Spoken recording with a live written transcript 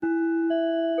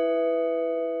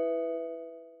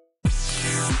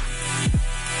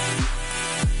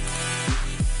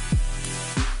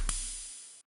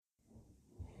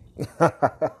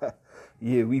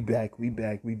Yeah, we back.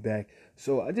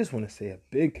 So I just want to say a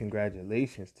big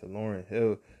congratulations to Lauryn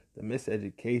Hill. The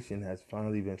Miseducation has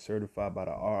finally been certified by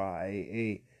the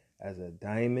RIAA as a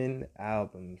diamond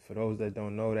album. For those that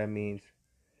don't know, that means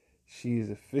she is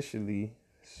officially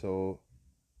sold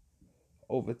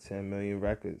over 10 million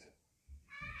records.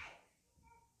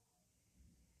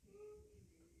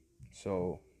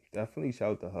 So definitely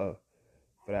shout to her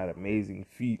for that amazing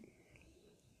feat.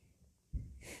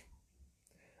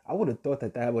 I would have thought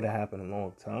that would have happened a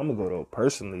long time ago, though.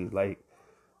 Personally, like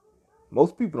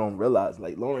most people don't realize,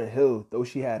 like Lauryn Hill, though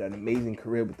she had an amazing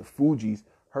career with the Fugees,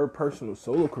 her personal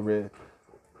solo career,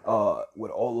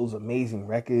 with all those amazing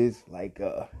records like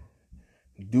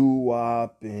Doo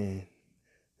Wop and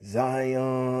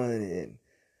Zion and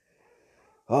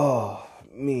I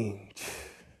mean,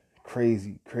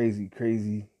 crazy.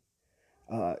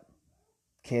 Uh,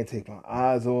 can't take my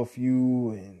eyes off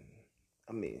you, and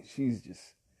I mean, she's just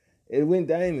it went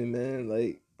diamond, man.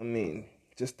 Like I mean,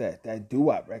 just that Doo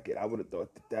Wop record, I would have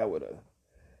thought that would have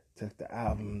took the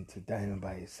album to diamond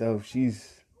by itself.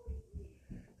 She's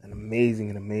an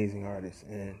amazing artist,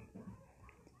 and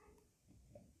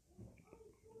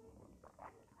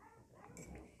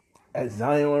that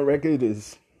Zion record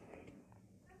is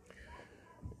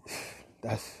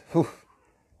that's whew,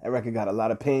 that record got a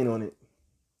lot of pain on it.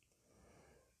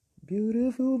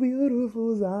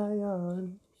 Beautiful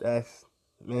Zion. That's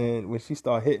man, when she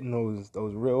start hitting those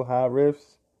real high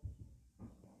riffs,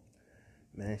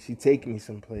 man, she taking me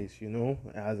someplace,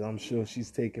 as I'm sure she's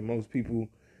taking most people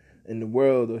in the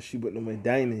world, or she wouldn't have went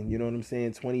diamond. You know what I'm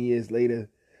saying? 20 years later,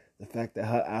 the fact that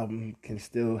her album can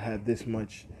still have this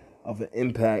much of an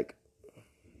impact,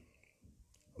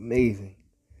 amazing,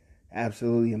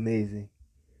 absolutely amazing.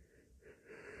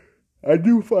 I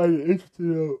do find it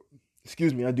interesting though.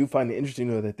 Excuse me, I do find it interesting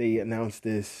though that they announced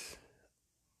this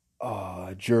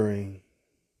during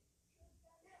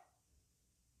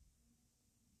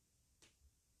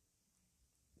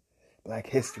Black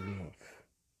History Month.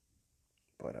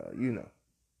 But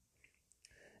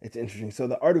it's interesting. So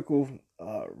the article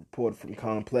report from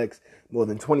Complex, more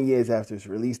than 20 years after its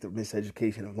release, the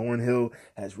Miseducation of Lauryn Hill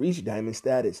has reached diamond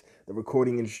status. The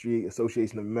Recording Industry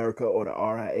Association of America, or the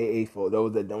RIAA, for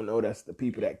those that don't know, that's the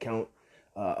people that count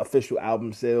official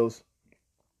album sales,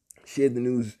 shared the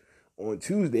news on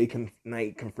Tuesday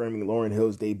night, confirming Lauryn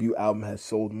Hill's debut album has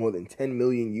sold more than 10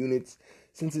 million units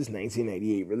since its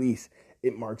 1998 release.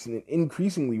 It marks an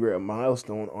increasingly rare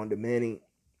milestone on demanding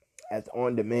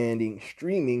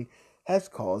streaming has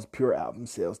caused pure album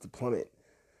sales to plummet.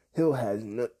 Hill has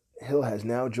Hill has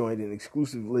now joined an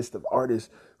exclusive list of artists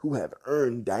who have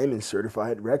earned diamond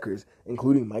certified records,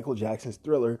 including Michael Jackson's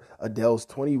Thriller, Adele's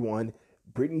 21,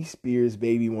 Britney Spears'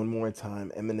 Baby One More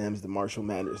Time, Eminem's The Marshall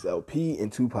Mathers LP,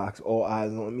 and Tupac's All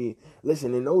Eyes on Me.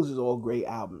 Listen, and those is all great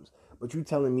albums, but you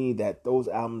telling me that those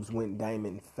albums went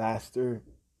diamond faster?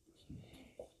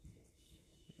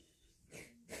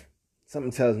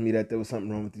 Something tells me that there was something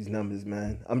wrong with these numbers,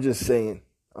 man. I'm just saying.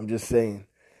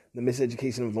 The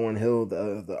Miseducation of Lauryn Hill,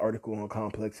 the article on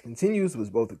Complex continues, was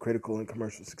both a critical and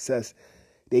commercial success,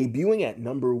 debuting at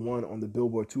number one on the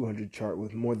Billboard 200 chart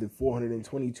with more than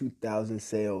 422,000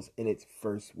 sales in its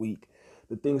first week.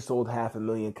 The thing sold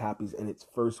 500,000 copies in its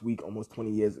first week almost 20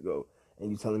 years ago.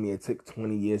 And you telling me it took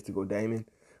 20 years to go diamond?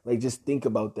 Like, just think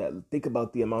about that. Think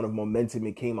about the amount of momentum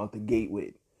it came out the gate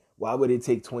with. Why would it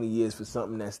take 20 years for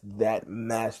something that's that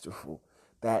masterful,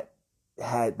 that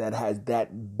has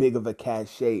that big of a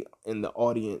cachet in the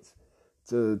audience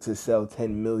to sell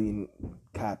 10 million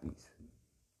copies?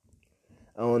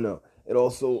 I don't know. It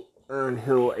also earned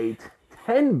Hill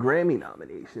 10 Grammy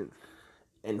nominations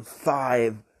and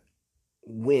 5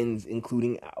 wins,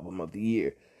 including Album of the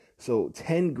Year. So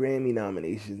 10 Grammy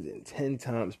nominations and 10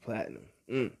 times platinum.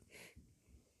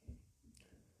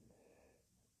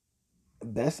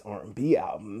 Best R&B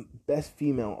album, best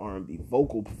female R&B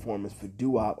vocal performance for Doo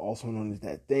Wop, also known as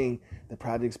That Thing. The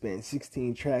project spanned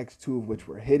 16 tracks, 2 of which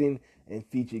were hidden, and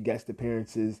featured guest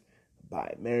appearances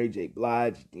by Mary J.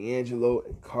 Blige, D'Angelo,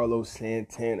 and Carlos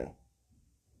Santana.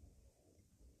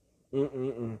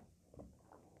 Though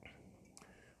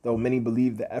many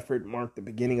believe the effort marked the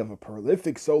beginning of a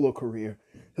prolific solo career,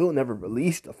 Hill never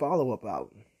released a follow-up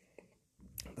album.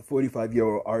 The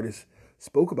 45-year-old artist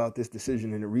spoke about this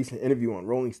decision in a recent interview on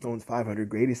Rolling Stone's 500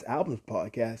 Greatest Albums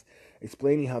podcast,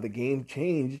 explaining how the game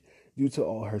changed due to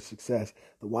all her success.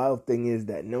 The wild thing is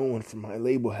that no one from my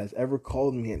label has ever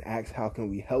called me and asked, how can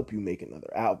we help you make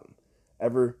another album?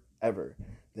 Ever.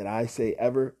 Did I say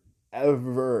ever?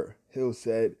 Ever, Hill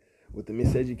said. With the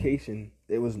Miseducation,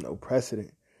 there was no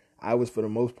precedent. I was, for the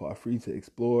most part, free to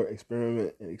explore,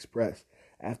 experiment, and express.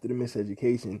 After the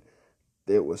miseducation,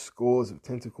 there were scores of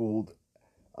tentacled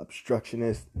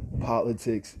obstructionist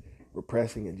politics,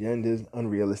 repressing agendas,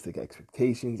 unrealistic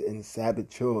expectations, and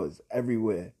saboteurs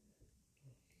everywhere.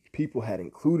 People had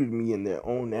included me in their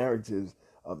own narratives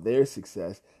of their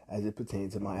success as it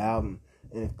pertained to my album,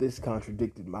 and if this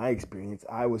contradicted my experience,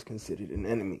 I was considered an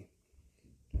enemy.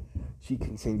 She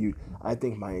continued, I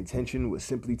think my intention was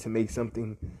simply to make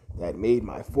something that made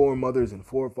my foremothers and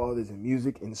forefathers in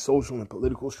music and social and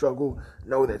political struggle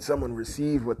know that someone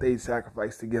received what they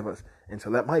sacrificed to give us, and to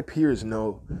let my peers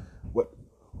know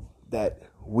that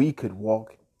we could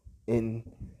walk in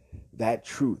that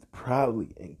truth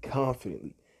proudly and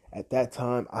confidently. At that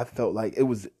time, I felt like it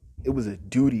was a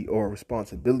duty or a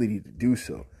responsibility to do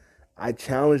so. I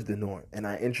challenged the norm and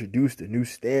I introduced a new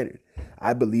standard.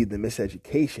 I believe the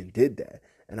miseducation did that,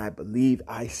 and I believe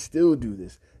I still do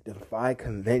this. Defy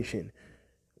convention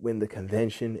when the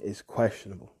convention is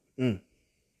questionable. Yo,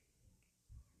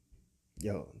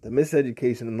 The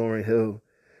Miseducation of Lauryn Hill,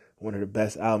 one of the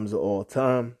best albums of all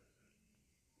time.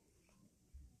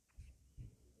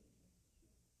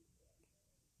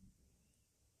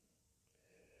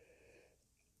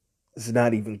 It's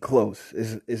not even close.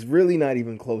 It's really not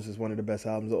even close as one of the best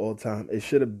albums of all time. It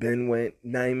should have been went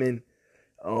Nyman.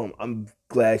 I'm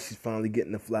glad she's finally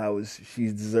getting the flowers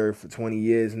she's deserved for 20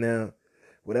 years now.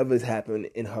 Whatever has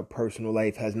happened in her personal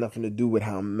life has nothing to do with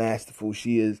how masterful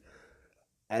she is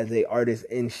as a artist,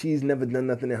 and she's never done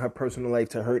nothing in her personal life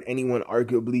to hurt anyone,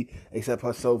 arguably, except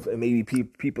herself and maybe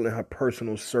people in her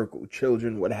personal circle,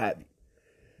 children, what have you.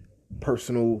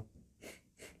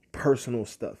 Personal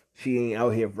stuff. She ain't out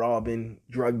here robbing,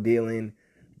 drug dealing,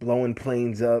 blowing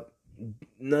planes up.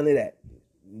 None of that.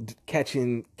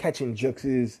 Catching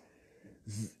juxes,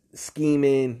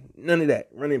 scheming. None of that.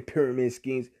 Running pyramid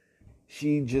schemes.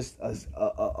 She just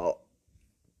a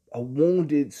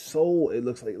wounded soul. It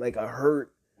looks like a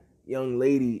hurt young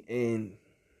lady. And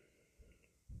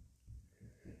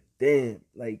damn,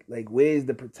 like where's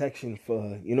the protection for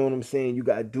her? You know what I'm saying? You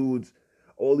got dudes,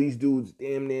 all these dudes,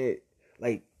 damn near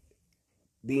like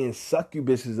being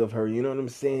succubuses of her, you know what I'm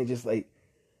saying? Just like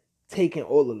taking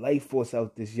all the life force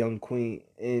out this young queen,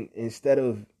 and instead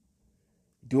of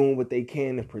doing what they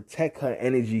can to protect her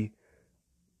energy,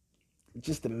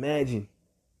 just imagine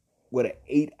what an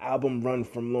 8-album run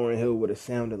from Lauryn Hill would have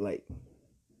sounded like.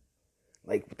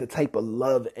 Like the type of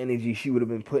love energy she would have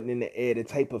been putting in the air, the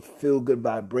type of feel-good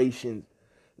vibrations,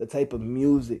 the type of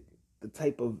music, the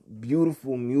type of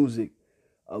beautiful music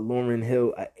Lauryn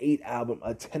Hill, a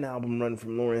 10-album run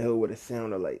from Lauryn Hill would have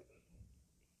sounded like.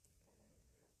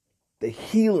 The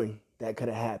healing that could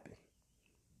have happened.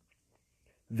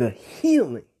 The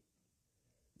healing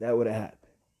that would have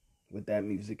happened with that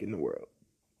music in the world.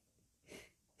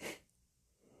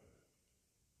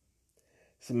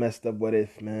 It's a messed up what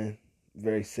if, man.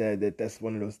 Very sad that that's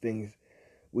one of those things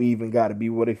we even got to be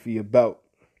what ify about.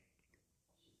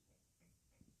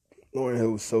 Lauryn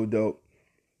Hill was so dope.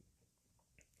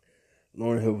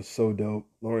 Lauryn Hill was so dope.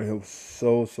 Lauryn Hill was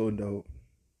so dope.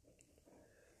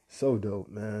 So dope,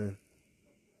 man.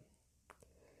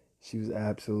 She was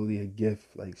absolutely a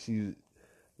gift. She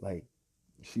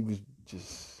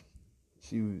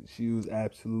was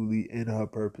absolutely in her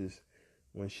purpose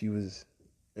when she was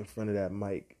in front of that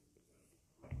mic.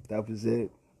 That was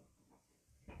it.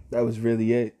 That was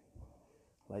really it.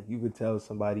 Like, you could tell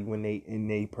somebody when they in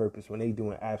their purpose, when they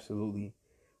doing absolutely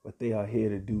what they are here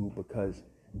to do, because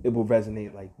it will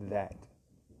resonate like that.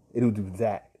 It'll do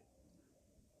that.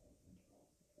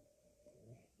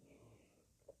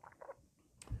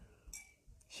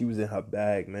 She was in her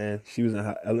bag, man. She was in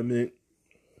her element.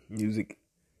 Music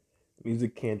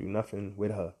can't do nothing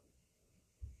with her.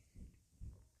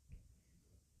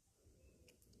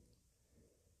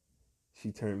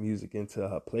 She turned music into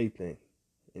her plaything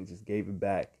and just gave it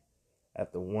back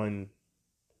after one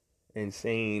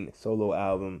insane solo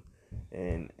album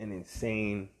and an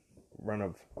insane run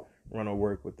of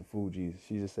work with the Fugees.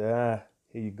 She just said,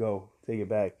 here you go, take it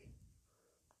back.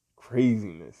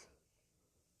 Craziness.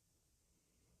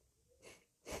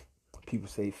 People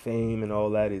say fame and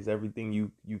all that is everything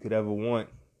you could ever want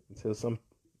until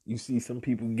you see some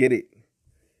people get it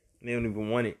and they don't even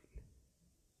want it.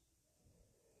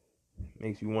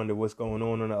 Makes you wonder what's going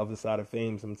on the other side of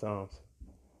fame sometimes.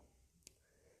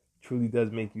 Truly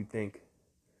does make you think.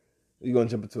 We're going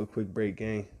to jump into a quick break,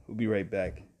 gang. We'll be right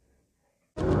back.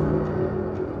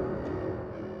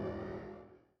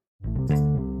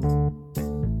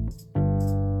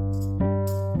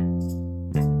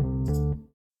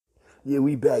 Yeah,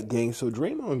 we back, gang. So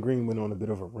Draymond Green went on a bit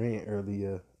of a rant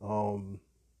earlier.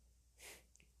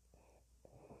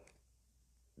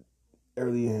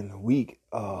 earlier in the week,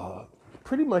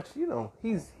 pretty much,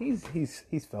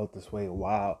 he's felt this way a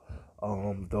while.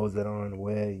 Those that aren't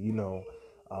aware,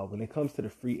 when it comes to the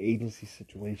free agency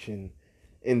situation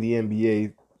in the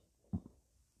NBA,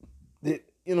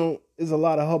 there's a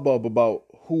lot of hubbub about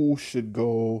who should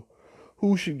go,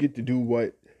 who should get to do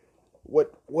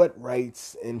what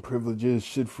rights and privileges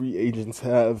should free agents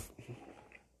have,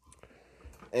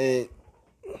 and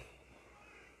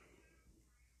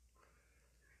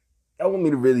I want me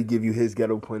to really give you his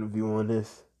ghetto point of view on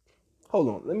this. Hold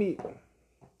on, let me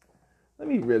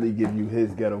really give you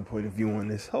his ghetto point of view on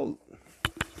this. Let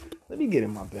me get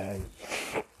in my bag.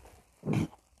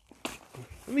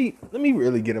 Let me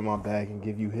really get in my bag and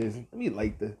give you his. Let me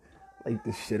light this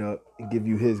shit up and give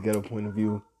you his ghetto point of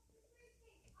view.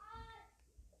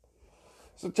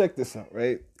 So check this out,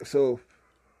 right? So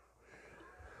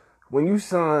when you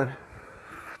sign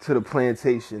to the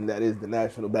plantation, that is the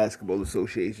National Basketball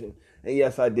Association, and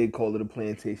yes, I did call it a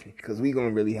plantation because we're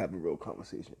gonna really have a real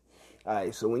conversation. All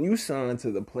right, so when you sign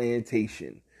to the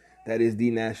plantation, that is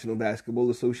the National Basketball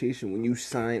Association, when you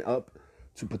sign up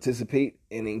to participate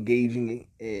in engaging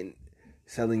in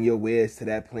selling your wares to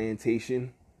that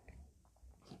plantation,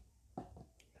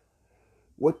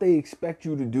 what they expect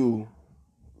you to do,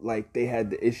 like they had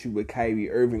the issue with Kyrie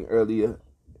Irving earlier,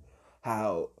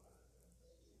 how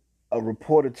a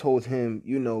reporter told him,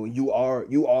 you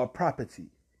are property.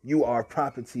 You are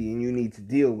property and you need to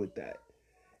deal with that.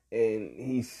 And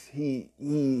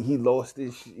he lost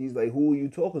his. He's like, who are you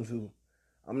talking to?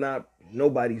 I'm not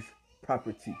nobody's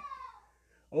property.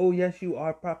 Oh yes, you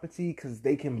are property because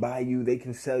they can buy you, they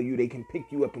can sell you, they can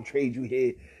pick you up and trade you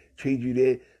here, trade you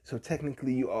there. So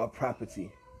technically, you are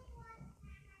property.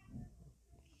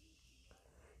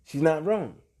 She's not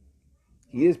wrong.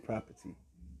 He is property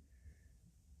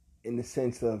in the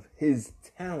sense of his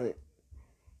talent,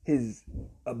 his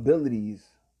abilities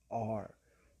are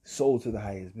sold to the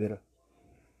highest bidder.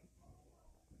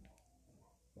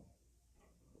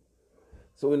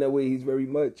 So in that way, he's very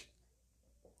much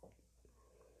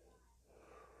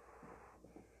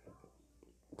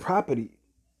property.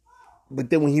 But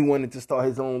then when he wanted to start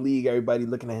his own league, everybody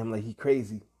looking at him like he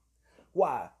crazy.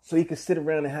 Why? So he could sit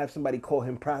around and have somebody call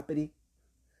him property?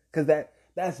 Because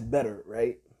that's better,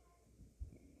 right?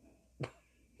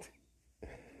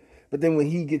 But then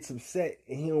when he gets upset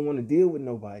and he don't want to deal with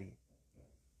nobody,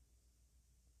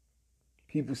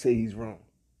 people say he's wrong.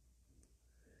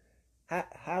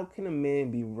 How can a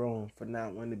man be wrong for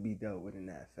not wanting to be dealt with in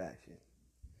that fashion?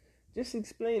 Just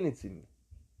explain it to me.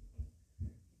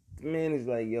 The man is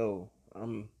like, yo,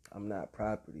 I'm not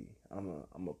property. I'm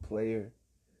a player.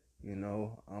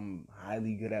 I'm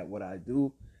highly good at what I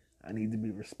do. I need to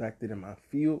be respected in my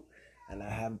field, and I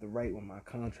have the right when my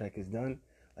contract is done.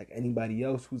 Like anybody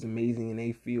else who's amazing in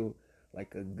a field,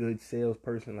 like a good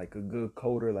salesperson, like a good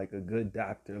coder, like a good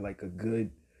doctor, like a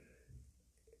good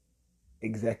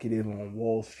executive on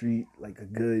Wall Street, like a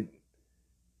good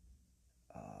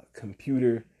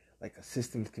computer, like a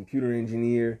systems computer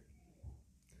engineer,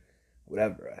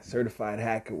 whatever, a certified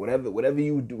hacker, whatever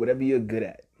you do, whatever you're good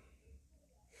at.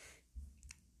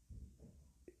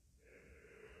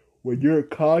 When your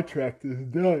contract is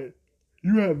done,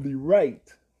 you have the right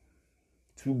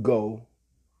to go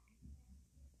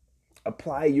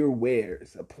apply your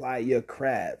wares, apply your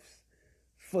crafts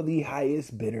for the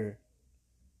highest bidder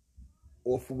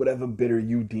or for whatever bidder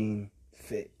you deem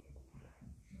fit.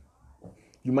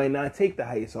 You might not take the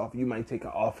highest offer. You might take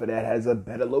an offer that has a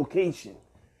better location,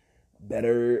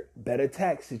 better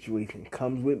tax situation,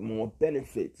 comes with more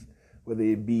benefits, whether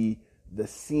it be the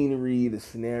scenery, the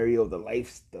scenario, the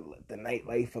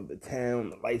nightlife of the town,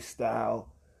 the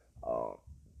lifestyle,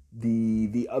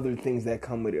 the other things that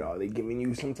come with it. Are they giving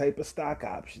you some type of stock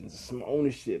options, some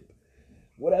ownership,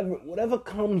 whatever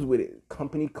comes with it?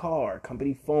 Company car,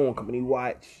 company phone, company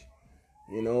watch,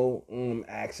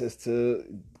 access to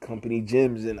company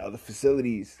gyms and other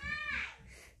facilities.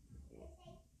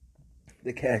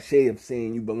 The cachet of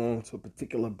saying you belong to a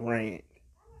particular brand.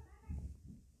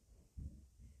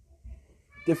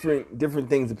 Different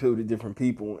things appeal to different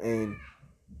people, and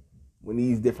when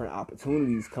these different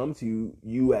opportunities come to you,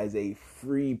 you as a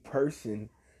free person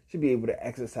should be able to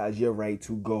exercise your right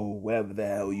to go wherever the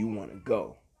hell you want to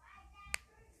go.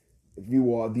 If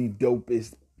you are the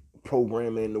dopest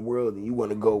programmer in the world and you want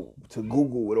to go to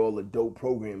Google with all the dope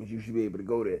programs, you should be able to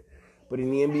go there. But in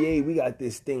the NBA, we got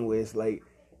this thing where it's like,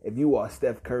 if you are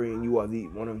Steph Curry and you are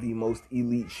one of the most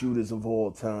elite shooters of all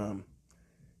time,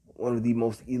 one of the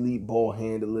most elite ball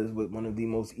handlers with one of the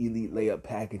most elite layup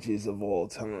packages of all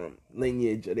time,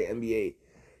 lineage of the NBA,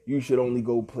 you should only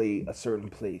go play a certain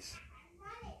place.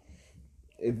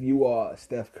 if you are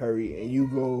Steph Curry and you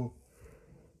go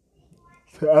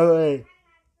to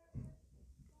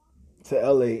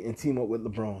LA and team up with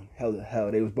LeBron.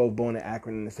 Hell, they was both born in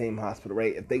Akron in the same hospital,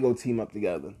 right? If they go team up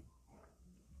together,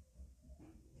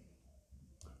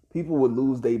 people would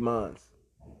lose their minds.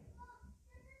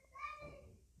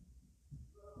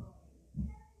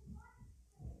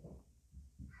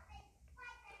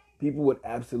 People would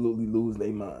absolutely lose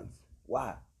their minds.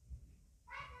 Why?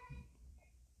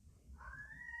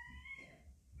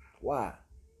 Why?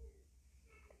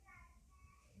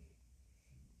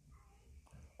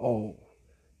 Oh,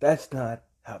 that's not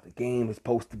how the game is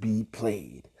supposed to be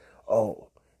played. Oh,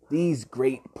 these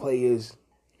great players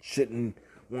shouldn't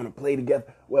want to play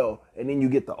together. Well, and then you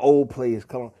get the old players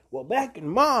coming. Well, back in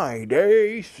my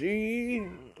day, see,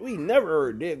 we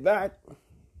never did that.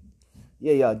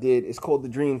 Yeah, y'all did. It's called the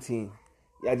Dream Team.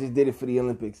 Y'all just did it for the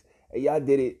Olympics. And y'all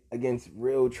did it against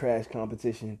real trash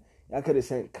competition. Y'all could have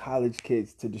sent college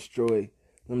kids to destroy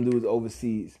them dudes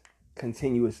overseas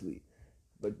continuously.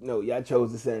 But no, y'all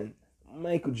chose to send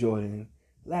Michael Jordan,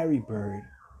 Larry Bird,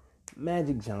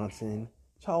 Magic Johnson,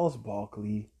 Charles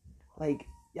Barkley. Like,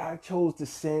 y'all chose to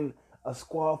send a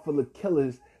squad full of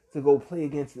killers to go play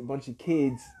against a bunch of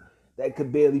kids that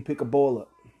could barely pick a ball up.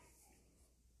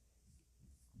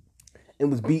 And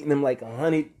was beating them like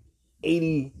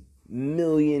 180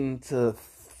 million to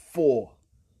 4.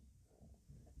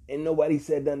 And nobody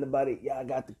said nothing about it. Y'all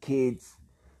got the kids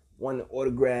wanting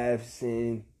autographs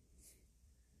and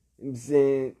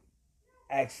saying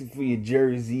asking for your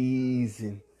jerseys,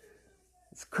 and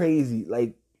it's crazy.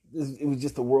 Like, it was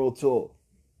just a world tour.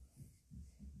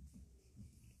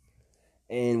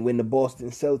 And when the Boston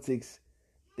Celtics,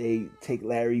 they take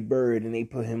Larry Bird and they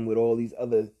put him with all these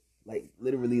other, like,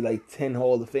 literally like 10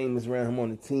 Hall of Famers around him on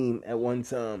the team at one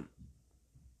time.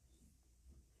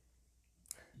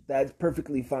 That's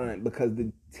perfectly fine because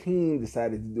the team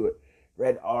decided to do it.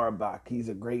 Red Auerbach, he's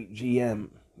a great GM,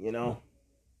 you know?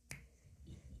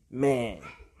 Man.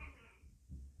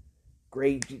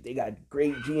 They got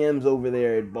great GMs over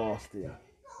there at Boston.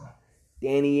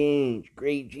 Danny Ainge,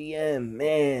 great GM,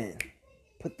 man.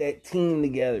 Put that team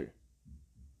together.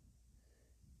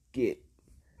 Get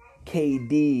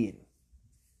KD and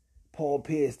Paul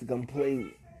Pierce to come play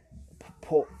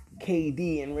with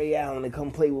KD and Ray Allen to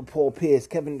come play with Paul Pierce.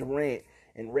 Kevin Durant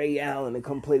and Ray Allen to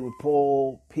come play with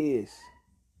Paul Pierce.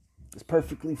 It's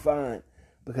perfectly fine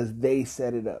because they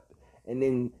set it up. And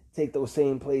then take those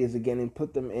same players again and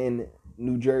put them in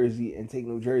New Jersey and take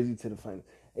New Jersey to the finals.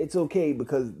 It's okay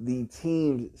because the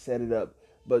teams set it up.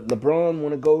 But LeBron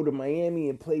want to go to Miami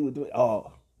and play with...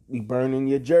 Oh, we burning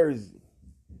your jersey.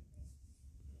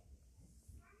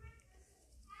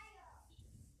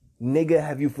 Nigga,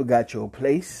 have you forgot your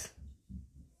place?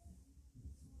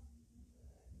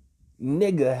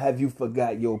 Nigga, have you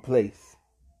forgot your place?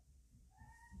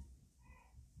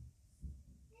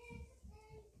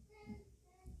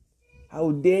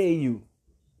 How dare you?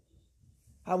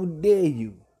 How dare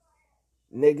you?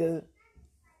 Nigga,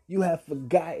 you have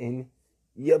forgotten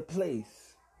your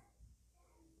place.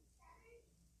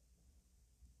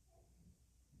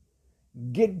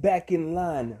 Get back in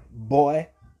line, boy.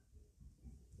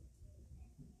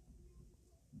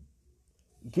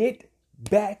 Get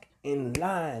back in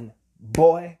line,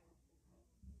 boy.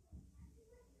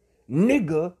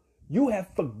 Nigga, you have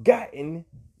forgotten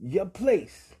your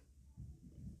place.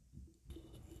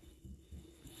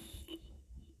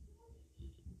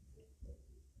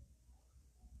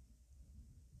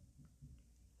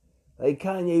 Like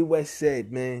Kanye West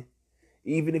said, man,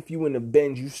 even if you in the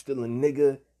Benz, you still a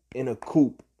nigga in a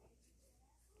coupe.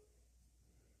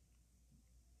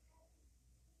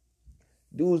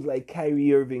 Dudes like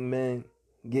Kyrie Irving, man,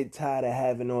 get tired of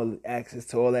having all access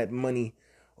to all that money,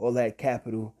 all that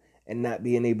capital, and not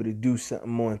being able to do something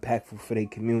more impactful for their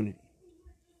community.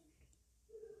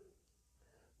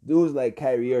 Dudes like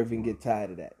Kyrie Irving get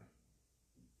tired of that.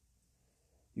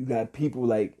 You got people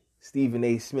like Stephen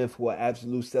A. Smith who are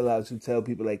absolute sellouts who tell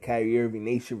people like Kyrie Irving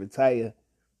they should retire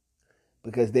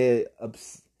because they're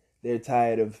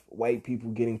tired of white people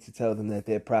getting to tell them that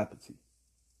they're property.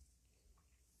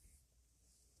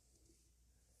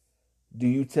 Do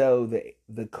you tell the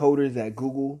coders at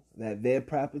Google that they're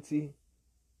property?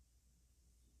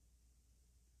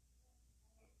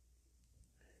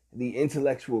 The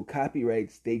intellectual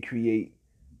copyrights they create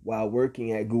while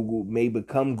working at Google may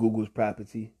become Google's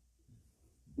property.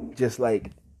 Just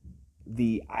like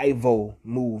the Ivo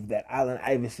move that Allen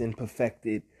Iverson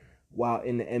perfected while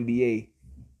in the NBA.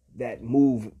 That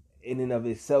move in and of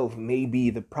itself may be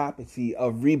the property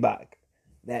of Reebok.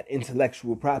 That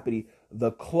intellectual property,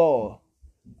 the claw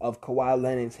of Kawhi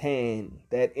Leonard's hand,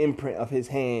 that imprint of his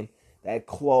hand, that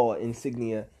claw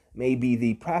insignia, may be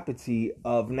the property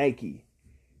of Nike.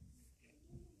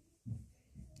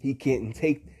 He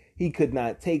could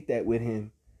not take that with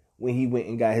him when he went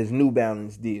and got his New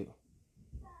Balance deal.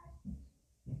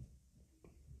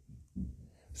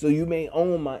 So you may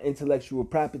own my intellectual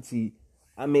property.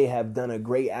 I may have done a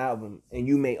great album, and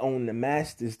you may own the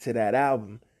masters to that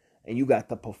album, and you got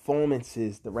the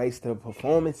performances, the rights to the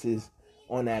performances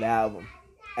on that album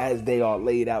as they are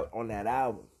laid out on that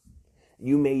album.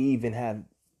 You may even have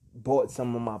bought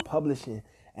some of my publishing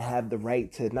and have the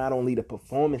right to not only the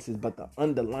performances but the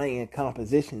underlying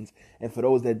compositions. And for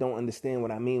those that don't understand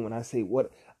what I mean when I say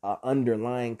what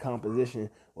underlying composition,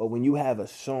 well, when you have a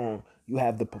song, you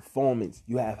have the performance,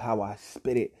 you have how I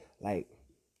spit it. Like,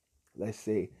 let's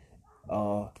say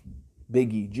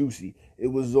Biggie, Juicy, it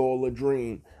was all a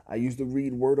dream. I used to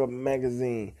read Word Up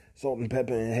magazine, Salt and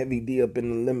Pepper and Heavy D up in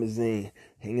the limousine,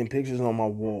 hanging pictures on my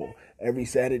wall. Every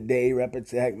Saturday, Rap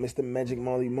Attack, Mr. Magic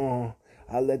Molly Mall.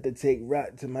 I let the tape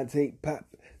rock to my tape pop,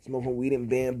 smoking weed and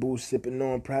bamboo, sipping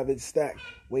on private stock.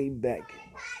 Way back,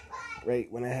 right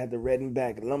when I had the red and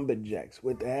back lumberjacks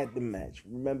with the hat to match.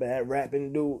 Remember that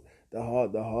rapping dude? The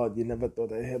hard. You never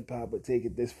thought that hip hop would take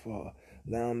it this far.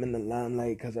 Now I'm in the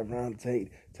limelight cause I rhyme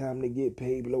tight. Time to get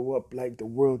paid, blow up like the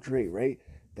World Trade, right?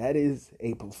 That is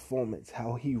a performance.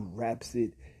 How he raps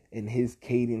it in his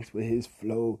cadence with his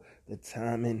flow, the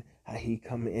timing, how he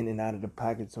coming in and out of the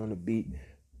pockets on the beat.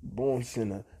 Born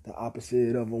sinner, the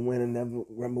opposite of a winner. Never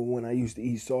remember when I used to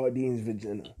eat sardines,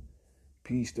 Virginia.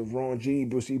 Peace to Ron G,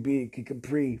 Brucey B, Kid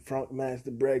Capri, Frank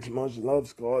Master Brex, Much Love,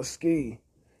 Scar Ski.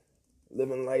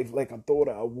 Living life like I thought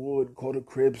I would. Call the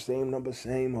crib, same number,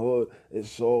 same hood.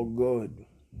 It's all good.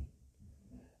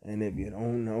 And if you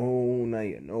don't know, now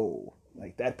you know.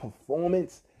 Like that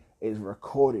performance is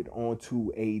recorded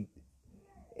onto a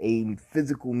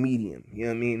physical medium. You know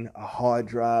what I mean? A hard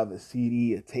drive, a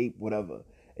CD, a tape, whatever.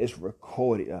 It's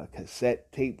recorded. A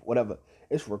cassette, tape, whatever.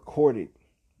 It's recorded.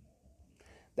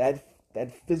 That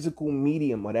physical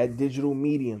medium or that digital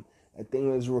medium, that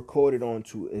thing is recorded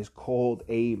onto is called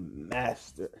a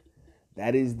master.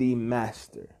 That is the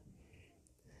master.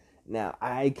 Now,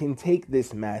 I can take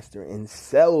this master and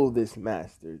sell this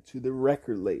master to the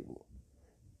record label.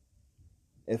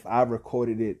 If I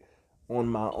recorded it on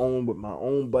my own with my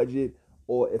own budget,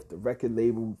 or if the record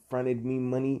label fronted me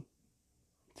money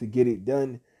to get it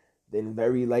done, then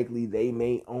very likely they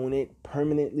may own it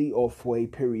permanently or for a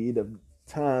period of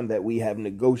time that we have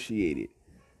negotiated.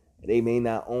 They may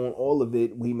not own all of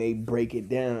it. We may break it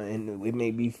down and it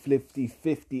may be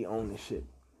 50-50 ownership.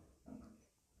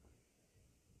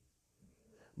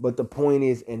 But the point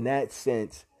is, in that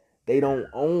sense, they don't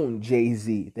own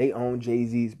Jay-Z. They own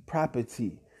Jay-Z's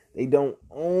property. They don't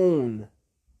own,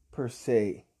 per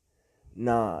se,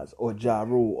 Nas or Ja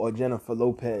Rule or Jennifer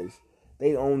Lopez.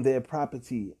 They own their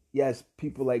property. Yes,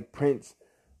 people like Prince,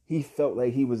 he felt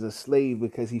like he was a slave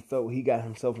because he felt he got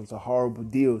himself into horrible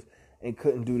deals and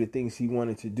couldn't do the things he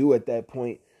wanted to do at that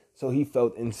point. So he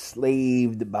felt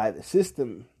enslaved by the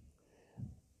system.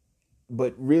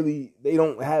 But really, they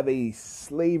don't have a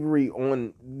slavery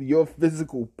on your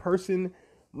physical person,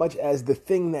 much as the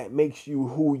thing that makes you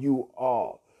who you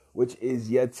are, which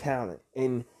is your talent.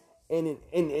 And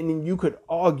you could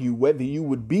argue whether you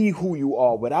would be who you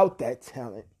are without that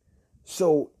talent.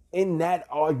 So in that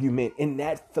argument, in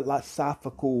that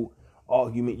philosophical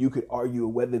argument, you could argue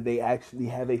whether they actually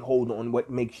have a hold on what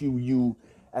makes you you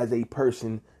as a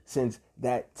person, since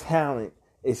that talent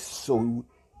is so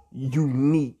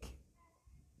unique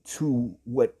to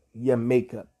what your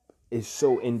makeup is,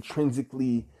 so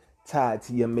intrinsically tied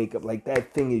to your makeup. Like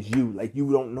that thing is you. Like you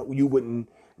wouldn't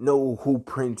know who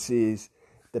Prince is,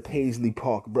 the Paisley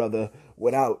Park brother,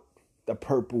 without the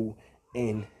purple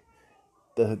and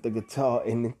the guitar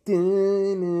and the you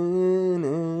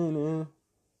know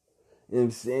what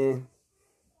I'm saying?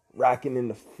 Rocking in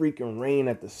the freaking rain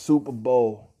at the Super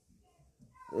Bowl.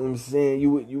 You know what I'm saying?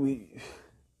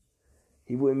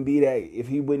 He wouldn't be that if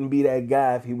he wouldn't be that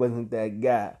guy if he wasn't that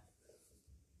guy.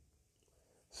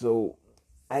 So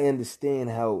I understand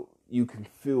how you can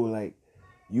feel like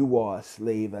you are a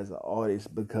slave as an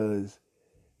artist because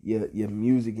your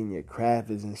music and your craft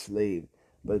is enslaved.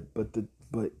 But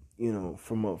you know,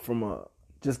 from a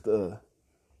just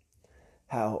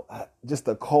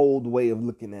a cold way of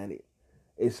looking at it.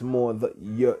 It's more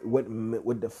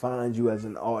what defines you as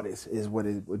an artist is what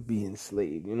it would be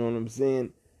enslaved. You know what I'm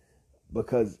saying?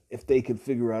 Because if they could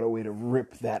figure out a way to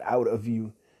rip that out of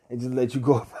you and just let you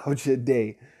go about your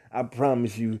day, I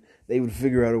promise you they would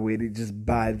figure out a way to just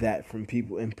buy that from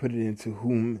people and put it into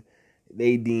whom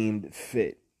they deemed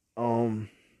fit. Swear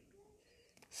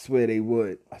they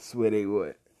would. I swear they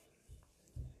would.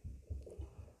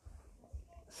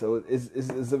 So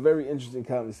it's a very interesting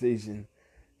conversation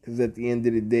because at the end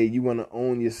of the day, you want to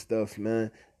own your stuff,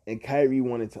 man. And Kyrie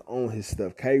wanted to own his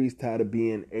stuff. Kyrie's tired of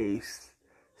being a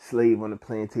slave on the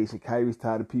plantation. Kyrie's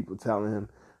tired of people telling him,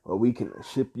 well, we can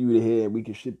ship you to here, we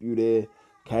can ship you there.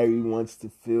 Kyrie wants to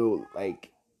feel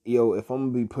like, yo, if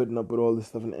I'm going to be putting up with all this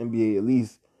stuff in the NBA, at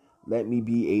least let me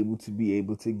be able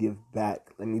to give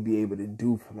back. Let me be able to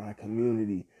do for my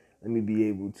community. Let me be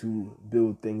able to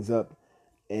build things up.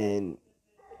 And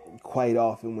quite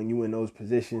often when you're in those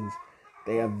positions,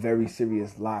 they have very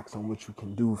serious locks on what you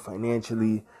can do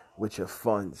financially with your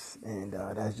funds. And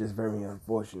that's just very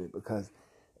unfortunate because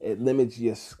it limits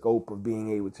your scope of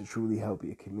being able to truly help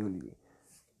your community.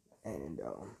 And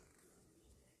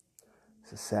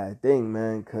it's a sad thing,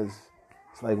 man, because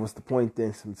it's like, what's the point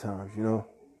then sometimes, you know?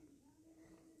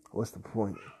 What's the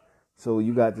point? So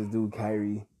you got this dude,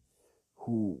 Kyrie,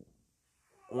 who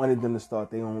wanted them to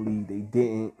start their own league. They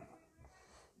didn't.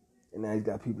 And now he's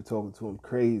got people talking to him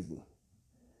crazy.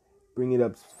 Bring it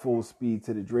up full speed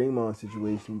to the Draymond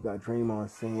situation. You got Draymond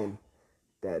saying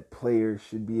that players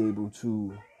should be able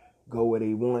to go where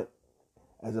they want,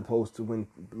 as opposed to when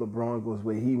LeBron goes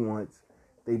where he wants,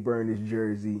 they burn his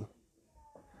jersey.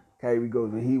 Kyrie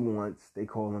goes where he wants, they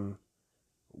call him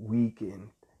weak, and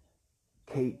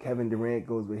Kevin Durant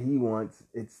goes where he wants.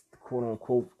 It's quote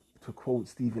unquote, to quote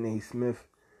Stephen A. Smith,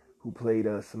 who played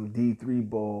some D3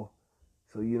 ball.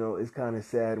 So, you know, it's kind of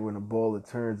sad when a baller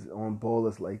turns on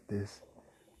ballers like this.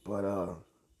 But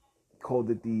called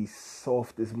it the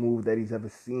softest move that he's ever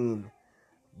seen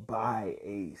by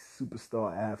a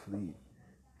superstar athlete.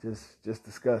 Just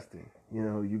disgusting. You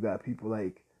know, you got people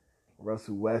like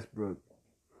Russell Westbrook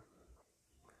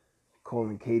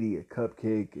calling Katie a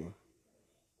cupcake, and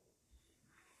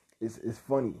it's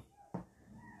funny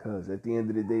because at the end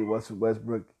of the day, Russell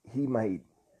Westbrook, he might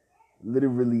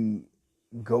literally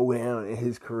go down in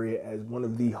his career as one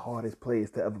of the hardest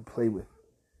players to ever play with.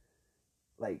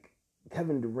 Like,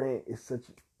 Kevin Durant is such,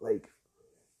 like,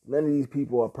 none of these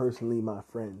people are personally my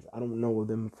friends. I don't know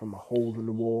them from a hole in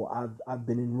the wall. I've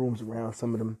been in rooms around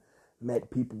some of them,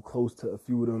 met people close to a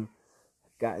few of them,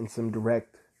 gotten some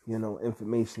direct, you know,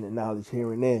 information and knowledge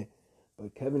here and there.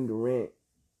 But Kevin Durant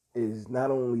is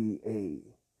not only a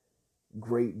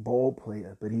great ball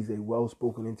player, but he's a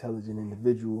well-spoken, intelligent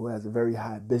individual who has a very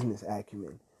high business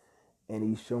acumen. And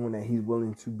he's shown that he's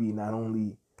willing to be not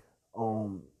only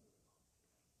on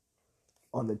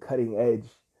the cutting edge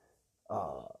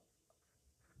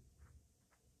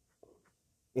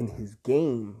in his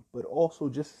game, but also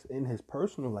just in his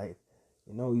personal life.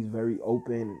 You know, he's very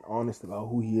open and honest about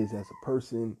who he is as a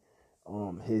person,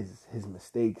 his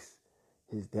mistakes,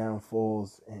 his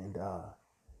downfalls, and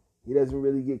he doesn't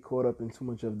really get caught up in too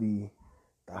much of the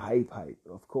hype.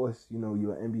 Of course, you know,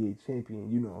 you're an NBA champion.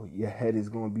 You know, your head is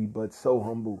going to be but so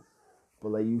humble. But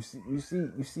like you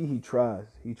see, he tries.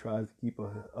 He tries to keep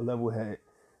a level head.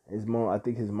 His mom, I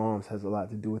think his mom's has a lot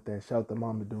to do with that. Shout out to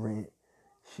Mama Durant.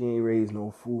 She ain't raised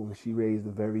no fool, and she raised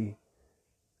a very,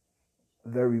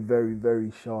 very, very,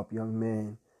 very sharp young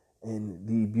man in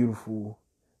the beautiful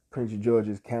Prince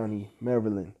George's County,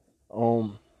 Maryland.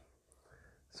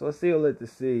 So I say all that to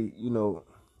say, you know,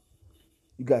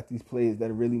 you got these players that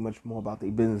are really much more about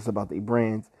their business, about their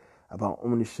brands, about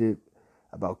ownership,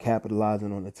 about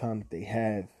capitalizing on the time that they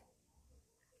have.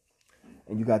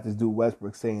 And you got this dude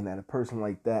Westbrook saying that a person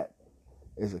like that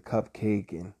is a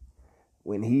cupcake, and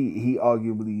when he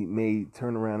arguably may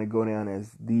turn around and go down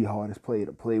as the hardest player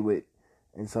to play with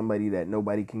and somebody that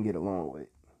nobody can get along with,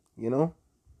 you know?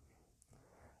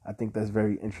 I think that's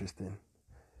very interesting.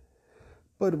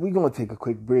 But we're going to take a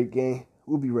quick break, gang.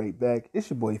 We'll be right back. It's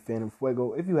your boy, Phantom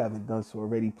Fuego. If you haven't done so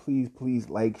already, please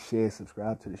like, share,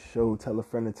 subscribe to the show. Tell a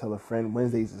friend and tell a friend.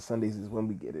 Wednesdays and Sundays is when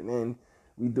we get it in.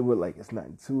 We do it like it's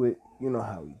nothing to it. You know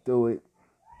how we do it.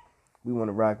 We want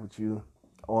to rock with you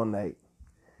all night.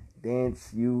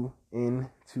 Dance you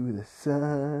into the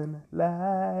sunlight.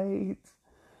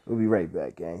 We'll be right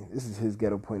back, gang. This is His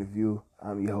Ghetto Point of View.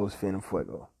 I'm your host, Phantom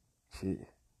Fuego. Shit.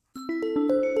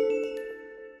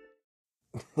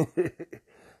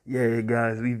 Yeah,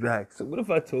 guys, we back. So what if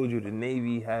I told you the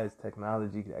Navy has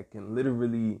technology that can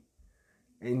literally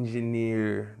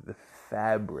engineer the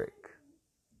fabric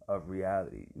of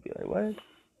reality? You'd be like, what?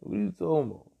 What are you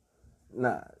talking about?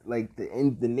 Nah, like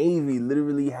the Navy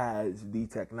literally has the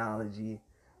technology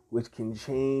which can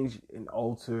change and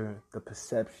alter the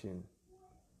perception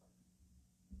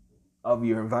of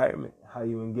your environment, how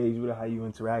you engage with it, how you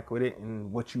interact with it,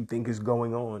 and what you think is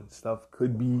going on. Stuff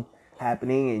could be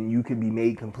happening and you could be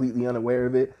made completely unaware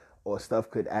of it, or stuff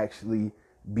could actually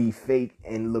be fake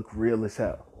and look real as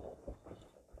hell.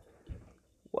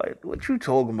 What you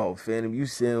talking about, Phantom? You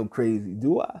sound crazy.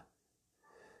 Do I?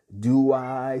 Do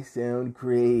I sound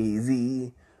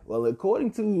crazy? Well,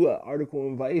 according to an article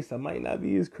in Vice, I might not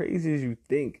be as crazy as you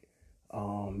think.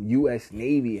 U.S.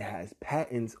 Navy has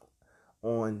patents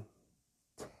on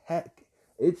tech.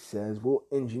 It says will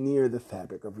engineer the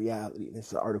fabric of reality. This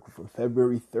is an article from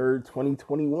February 3rd,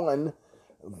 2021,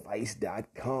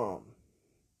 Vice.com.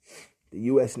 The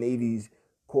U.S. Navy's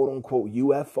quote-unquote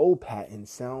UFO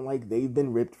patents sound like they've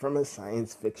been ripped from a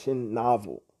science fiction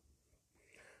novel.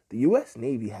 The U.S.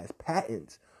 Navy has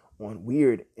patents on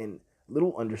weird and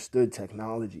little understood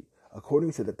technology.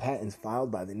 According to the patents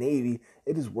filed by the Navy,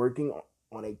 it is working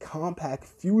on a compact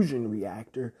fusion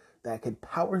reactor that could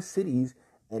power cities,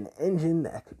 an engine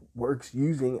that works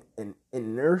using an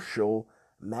inertial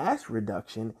mass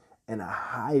reduction, and a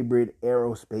hybrid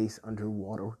aerospace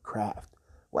underwater craft.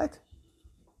 What?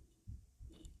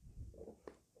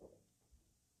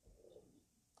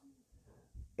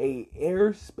 A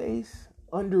airspace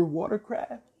underwater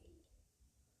craft?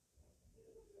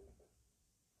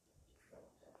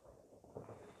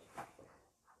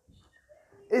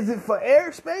 Is it for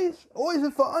airspace or is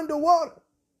it for underwater?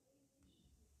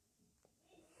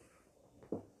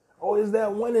 Or is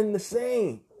that one and the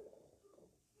same?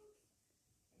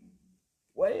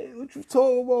 Wait, what you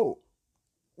talking about?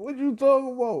 What you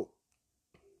talking about?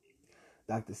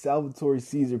 Dr. Salvatore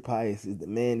Caesar Pius is the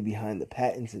man behind the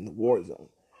patents in the war zone.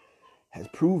 Has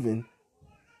proven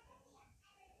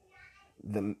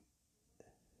the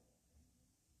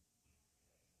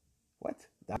what?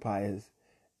 Dr. Pius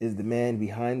is the man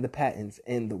behind the patents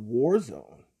in the war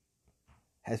zone.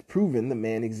 Has proven the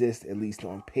man exists, at least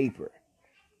on paper.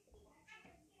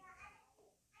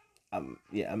 I'm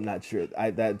not sure.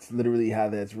 That's literally how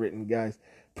that's written, guys.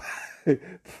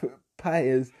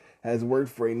 Pius has worked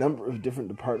for a number of different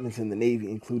departments in the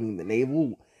Navy, including the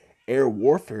Naval Air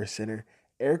Warfare Center,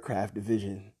 Aircraft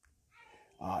Division,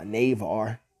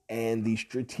 NAVAR, and the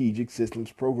Strategic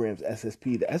Systems Programs,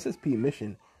 SSP. The SSP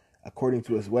mission, according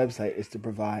to his website, is to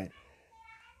provide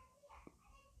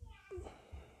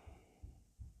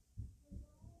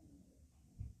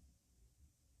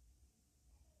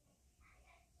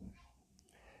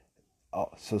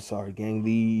gang.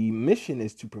 The mission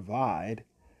is to provide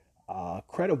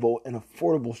credible and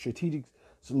affordable strategic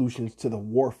solutions to the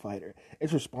warfighter.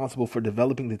 It's responsible for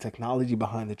developing the technology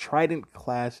behind the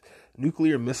Trident-class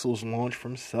nuclear missiles launched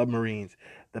from submarines.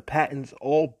 The patents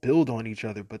all build on each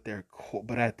other, but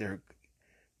at their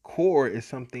core is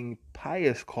something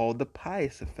Pius called the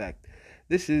Pius effect.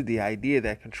 This is the idea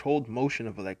that controlled motion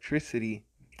of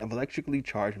electrically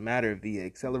charged matter via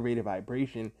accelerated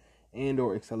vibration and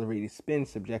or accelerated spin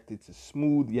subjected to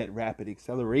smooth yet rapid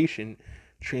acceleration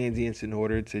transients in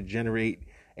order to generate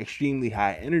extremely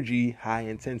high energy, high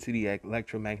intensity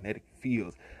electromagnetic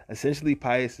fields. Essentially,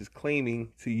 Pius is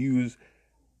claiming to use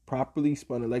properly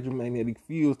spun electromagnetic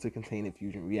fields to contain a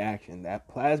fusion reaction. That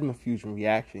plasma fusion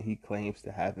reaction he claims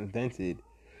to have invented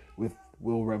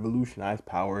will revolutionize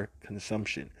power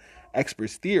consumption.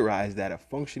 Experts theorize that a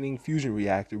functioning fusion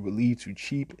reactor will lead to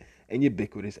cheap and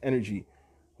ubiquitous energy.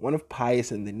 One of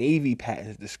Pius and the Navy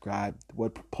patents described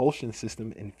what propulsion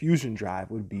system and fusion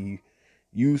drive would be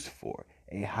used for: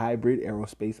 a hybrid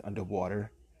aerospace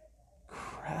underwater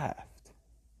craft.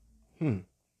 So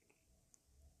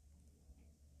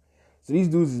these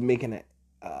dudes is making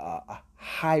a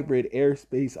hybrid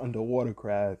airspace underwater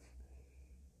craft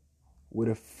with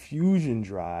a fusion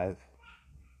drive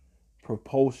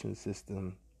propulsion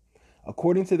system.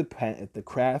 According to the patent, the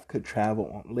craft could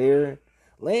travel on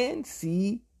land,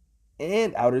 sea,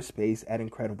 and outer space at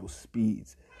incredible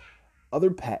speeds. Other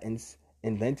patents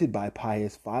invented by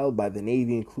Pius filed by the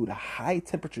Navy include a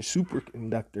high-temperature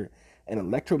superconductor, an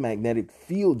electromagnetic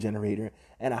field generator,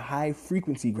 and a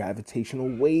high-frequency gravitational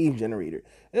wave generator.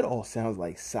 It all sounds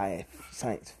like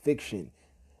science fiction,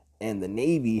 and the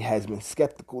Navy has been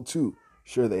skeptical too.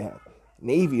 Sure they have.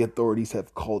 Navy authorities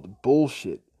have called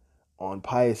bullshit on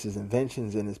Pius's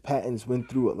inventions, and his patents went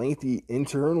through a lengthy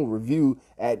internal review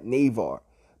at NAVAR,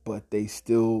 but they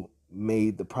still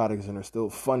made the products and are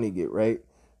still funding it, right?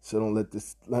 So don't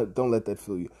let that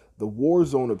fool you. The war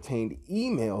zone obtained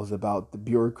emails about the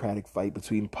bureaucratic fight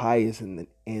between Pius and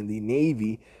the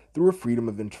Navy through a Freedom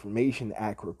of Information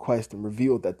Act request and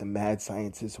revealed that the mad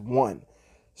scientist won.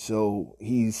 So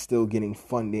he's still getting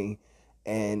funding,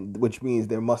 and which means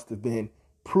there must have been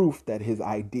proof that his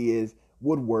ideas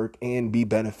would work and be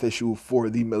beneficial for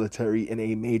the military in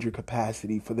a major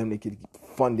capacity for them to keep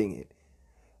funding it.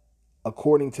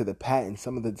 according to the patent,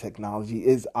 some of the technology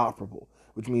is operable,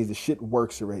 which means the shit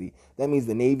works already. That means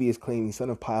the Navy is claiming some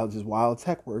of pilots' wild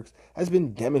tech works has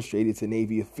been demonstrated to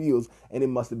Navy fields, and it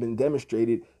must have been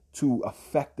demonstrated to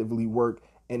effectively work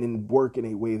and work in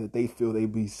a way that they feel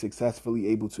they'd be successfully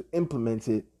able to implement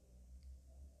it,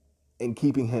 and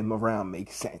keeping him around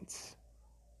makes sense.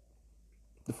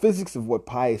 The physics of what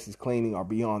Pius is claiming are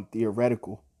beyond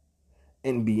theoretical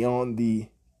and beyond the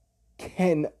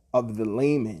ken of the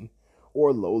layman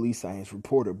or lowly science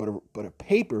reporter, but a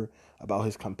paper about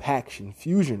his compaction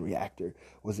fusion reactor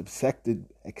was accepted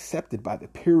by the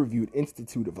peer-reviewed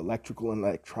Institute of Electrical and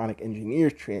Electronic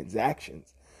Engineers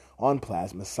Transactions on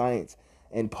Plasma Science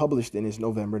and published in its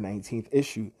November 19th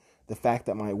issue. The fact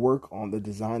that my work on the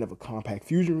design of a compact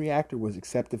fusion reactor was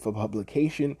accepted for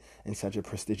publication in such a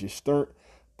prestigious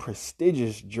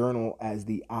journal as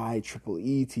the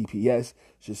IEEE TPS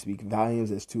should speak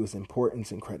volumes as to its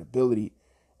importance and credibility,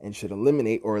 and should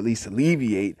eliminate or at least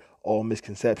alleviate all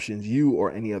misconceptions you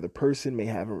or any other person may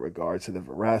have in regard to the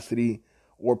veracity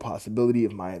or possibility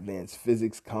of my advanced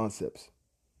physics concepts.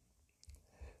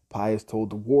 Pius told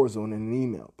the War Zone in an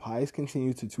email. Pius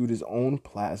continued to toot his own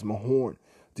plasma horn.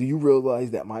 Do you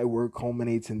realize that my work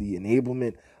culminates in the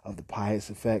enablement of the Pius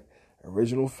effect,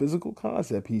 original physical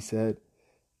concept, he said.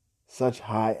 Such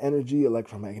high energy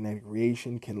electromagnetic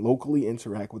radiation can locally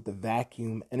interact with the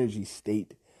vacuum energy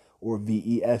state, or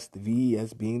VES, the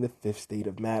VES being the fifth state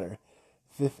of matter,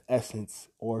 fifth essence,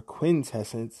 or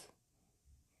quintessence.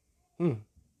 In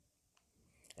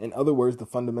other words, the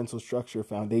fundamental structure,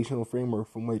 foundational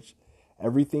framework from which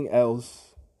everything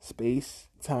else, space,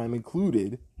 time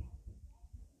included,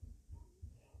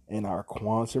 in our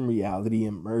quantum reality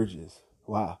emerges.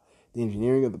 Wow. The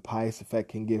engineering of the Pius effect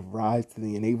can give rise to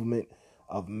the enablement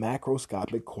of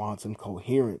macroscopic quantum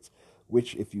coherence,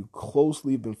 which, if you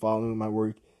closely have been following my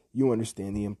work, you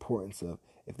understand the importance of.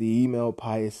 If the email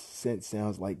Pius sent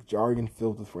sounds like jargon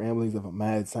filled with ramblings of a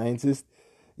mad scientist,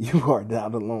 you are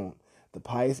not alone. The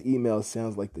Pius email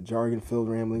sounds like the jargon-filled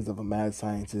ramblings of a mad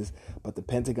scientist, but the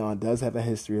Pentagon does have a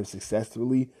history of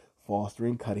successfully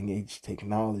fostering cutting-edge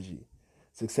technology.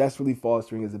 Successfully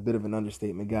fostering is a bit of an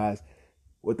understatement, guys.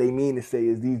 What they mean to say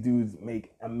is these dudes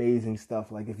make amazing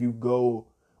stuff. Like if you go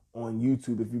on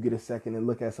YouTube, if you get a second and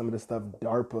look at some of the stuff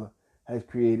DARPA has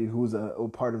created, who's a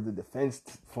part of the defense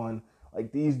fund,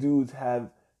 like these dudes have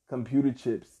computer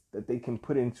chips that they can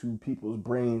put into people's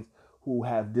brains who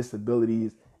have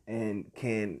disabilities and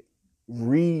can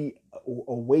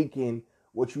reawaken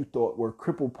what you thought were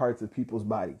crippled parts of people's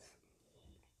bodies.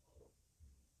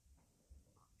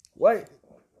 What?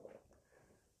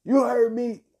 You heard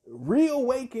me.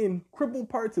 Reawaken crippled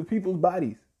parts of people's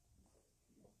bodies.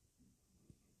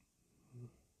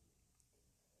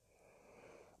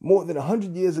 More than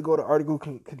 100 years ago, the article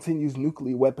continues,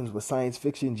 nuclear weapons were science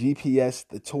fiction. GPS,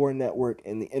 the Tor network,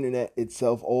 and the internet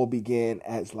itself all began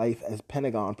as life as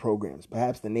Pentagon programs.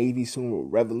 Perhaps the Navy soon will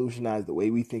revolutionize the way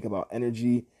we think about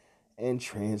energy and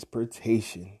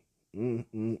transportation.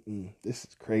 This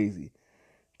is crazy.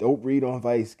 Dope read on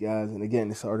Vice, guys. And again,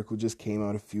 this article just came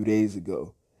out a few days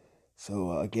ago.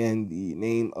 So again, the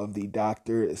name of the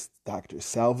doctor is Dr.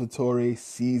 Salvatore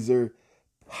Caesar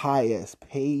Pius,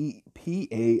 P-A-I-S.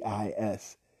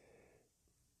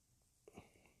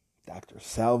 Dr.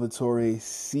 Salvatore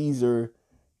Caesar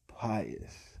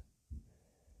Pius.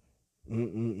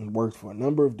 Worked for a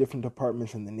number of different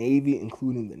departments in the Navy,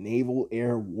 including the Naval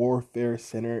Air Warfare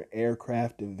Center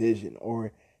Aircraft Division,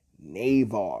 or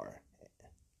NAVAR,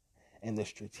 and the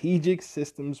Strategic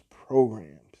Systems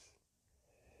Programs.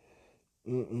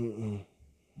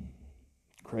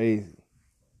 Crazy.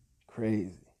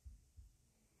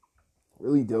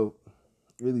 Really dope.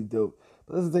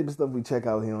 But that's the type of stuff we check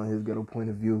out here on His Ghetto Point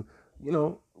of View. You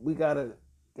know, we gotta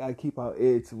keep our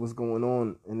ear to what's going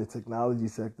on in the technology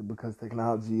sector, because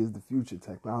technology is the future.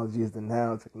 Technology is the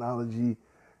now. Technology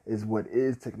is what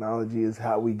is. Technology is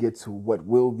how we get to what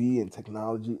will be, and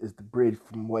technology is the bridge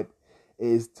from what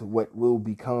is to what will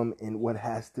become, and what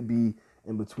has to be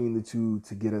in between the two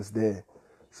to get us there.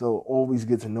 So always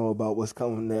good to know about what's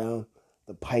coming down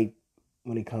the pipe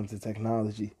when it comes to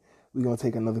technology. We're going to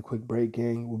take another quick break,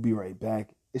 gang. We'll be right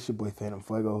back. It's your boy Phantom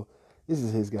Fuego. This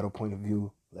is His Ghetto Point of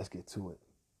View. Let's get to it.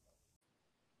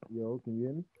 Yo, can you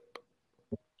hear me?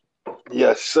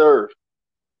 Yes, sir.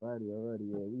 Alrighty. Yeah,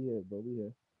 we here, bro. We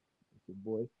here. It's your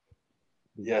boy.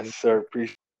 Yes, sir.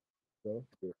 Appreciate So,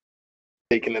 yeah.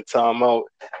 taking the time out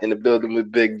in the building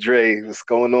with Big Dre. What's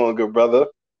going on, good brother?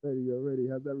 Ready.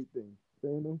 How's everything?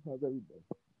 How's everything?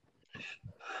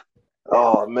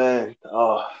 Oh man.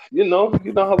 You know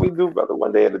how we do, brother.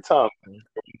 One day at a time. One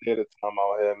day at a time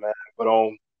out here, man. But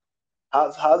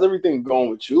how's everything going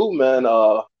with you, man?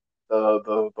 The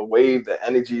wave, the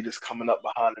energy that's coming up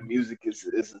behind the music is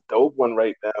a dope one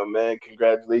right now, man.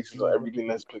 Congratulations on Yeah, bro. everything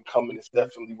that's been coming. It's Thank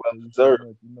definitely well you so deserved.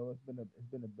 much. You know, it's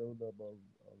been a build up of a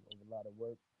lot of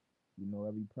work. You know,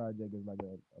 every project is like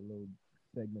a little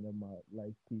segment of my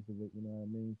life piece of it. You know what I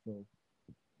mean? So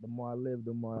the more I live,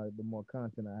 the more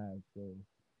content I have. So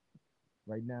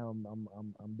right now,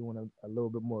 I'm doing a little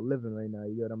bit more living right now.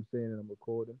 You get what I'm saying? And I'm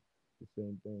recording the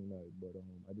same thing. Like, but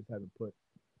I just haven't put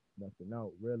nothing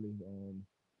out really.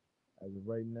 As of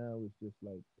right now, it's just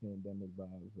like pandemic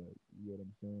vibes. Like, you get what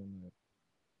I'm saying? Like,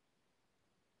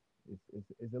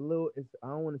 it's a little. It's I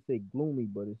don't want to say gloomy,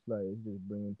 but it's like it's just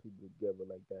bringing people together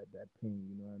like that pain.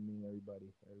 You know what I mean? Everybody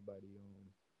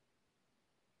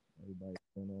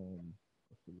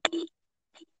what's the-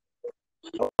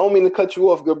 I don't mean to cut you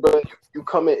off, good brother. You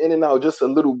coming in and out just a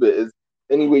little bit. Is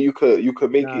any way you could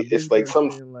make nah, it? It's basically like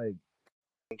I'm saying like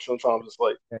sometimes it's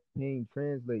like that pain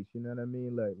translates. You know what I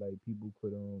mean? Like people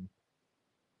could uh,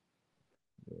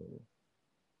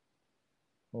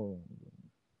 hold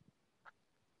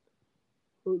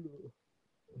hold on.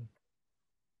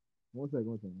 One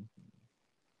second.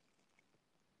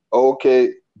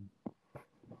 okay,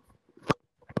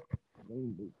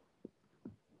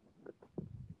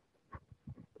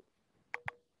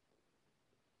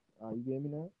 You get me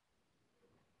now?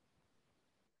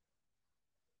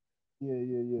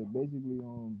 Yeah. Basically,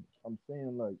 I'm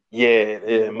saying like, yeah,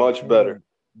 yeah, that much better. pain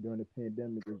during the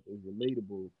pandemic is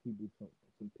relatable.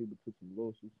 Some people took some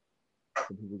losses.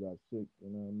 Some people got sick. You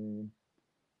know what I mean?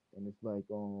 And it's like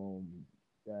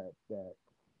that that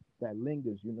that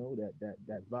lingers. You know that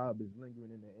vibe is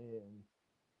lingering in the air. And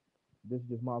this is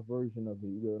just my version of it.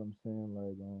 You get what I'm saying?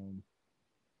 Like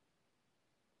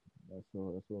that's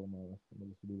all. That's all I'm gonna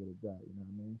just leave it at that. You know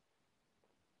what I mean?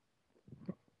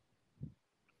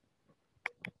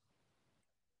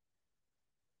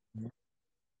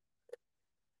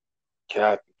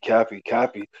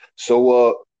 Copy.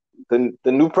 So, the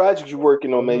new project you're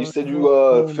working on, man. You said you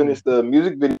Um, finished the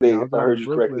music video yeah, today, I if was I out heard in you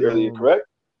correctly Brooklyn. earlier, correct?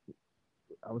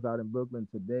 I was out in Brooklyn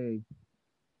today.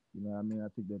 You know what I mean? I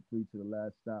took that three to the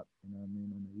last stop. You know what I mean?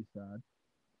 On the east side.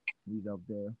 He's out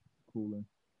there cooling.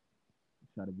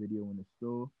 Shot a video in the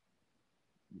store,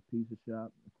 the pizza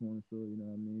shop, the corner store. You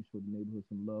know what I mean? Showed the neighborhood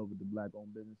some love with the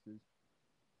black-owned businesses.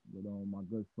 With my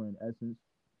good friend Essence,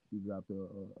 she dropped a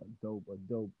dope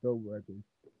record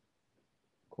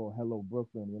called Hello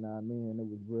Brooklyn. You know what I mean? And it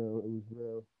was real. It was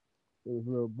real. It was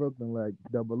real Brooklyn, like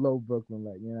double O Brooklyn,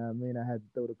 like you know what I mean. I had to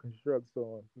throw the constructs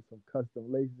on for some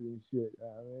custom laces and shit. You know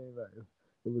what I mean, like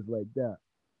it was like that.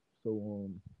 So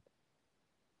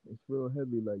it's real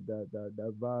heavy like that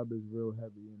vibe is real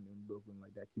heavy in Brooklyn,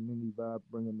 like that community vibe,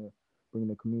 bringing the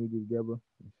community together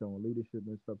and showing leadership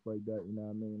and stuff like that. You know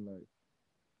what I mean? Like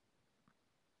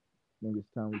I think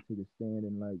it's time we take a stand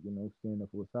and like stand up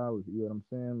for what's ours. You know what I'm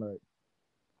saying? Like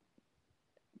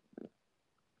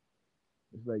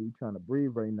it's like you trying to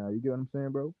breathe right now. You get what I'm saying,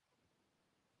 bro?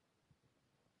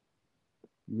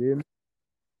 You hear me?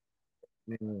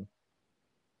 Yeah,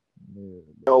 yeah.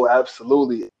 No,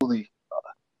 absolutely.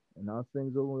 And how's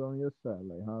things over on your side?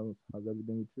 Like how's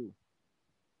everything with you?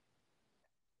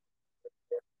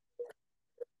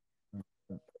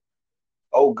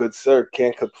 Oh, good sir.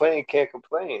 Can't complain. Can't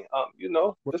complain.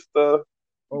 What? You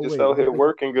Oh just wait, out here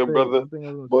working, good brother. one thing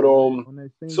I was But gonna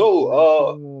say on that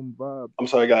so same vibe. I'm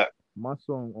sorry, God. My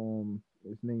song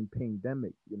is named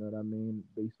Pandemic. You know what I mean?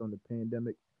 Based on the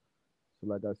pandemic. So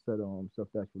like I said, stuff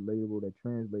that's relatable that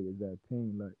translates is that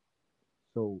pain. Like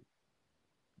so,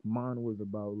 mine was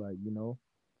about like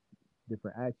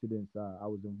different accidents I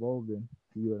was involved in.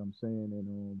 You know what I'm saying?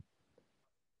 And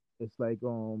it's like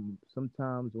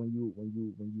sometimes when you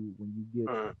get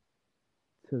Mm,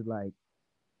 to like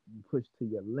you push to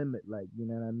your limit, like you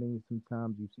know what I mean.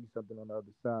 Sometimes you see something on the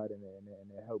other side, and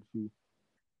it helps you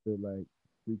to like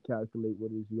recalculate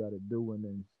what it is you got to do, and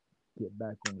then get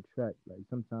back on track. Like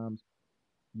sometimes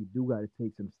you do got to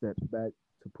take some steps back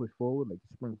to push forward, like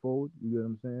spring forward. You get what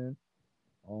I'm saying?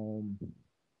 Um,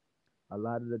 a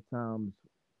lot of the times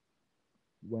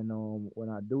when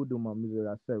I do my music,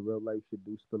 I said real life should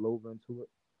do spill over into it.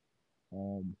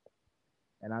 Um,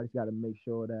 and I just got to make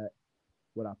sure that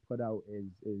what I put out is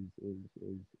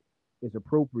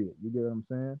appropriate. You get what I'm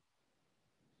saying?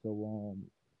 So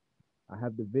I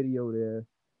have the video there.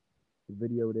 The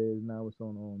video there is now it's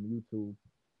on YouTube.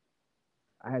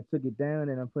 I had took it down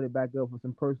and I put it back up for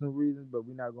some personal reasons, but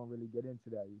we're not gonna really get into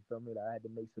that. You feel me? Like, I had to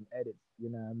make some edits.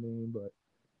 You know what I mean? But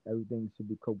everything should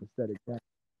be copacetic now.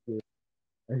 Yeah,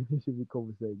 everything should be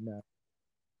copacetic now.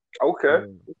 okay,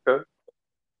 Yeah. okay.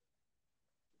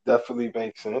 Definitely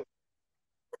makes sense.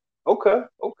 Okay,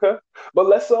 okay. But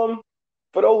let's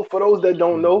for those that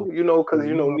don't Yeah, know, because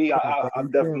you know my me, points. Like I've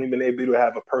you saying, definitely been able to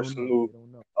have a they don't know. personal, They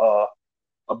don't know. uh,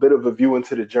 a bit of a view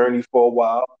into the journey for a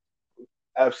while.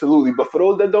 Absolutely. But for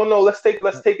those that don't know, let's take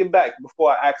it back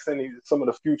before I ask any some of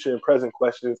the future and present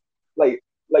questions. Like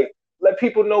like let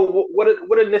people know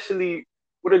what initially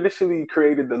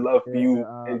created the love for Yeah, you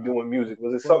in doing music.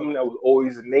 Was it well, something that was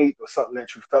always innate or something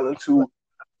that you fell like, into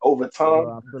over time?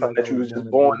 bro, I feel Something like I that you was was born just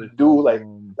to born do to this. do?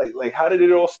 Like how did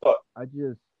it all start? I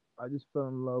just I just fell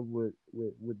in love with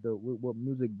what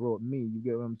music brought me. You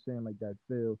get what I'm saying? Like that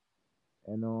feel,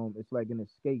 and it's like an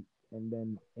escape. And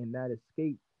then in that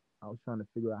escape, I was trying to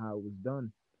figure out how it was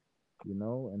done.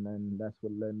 And then that's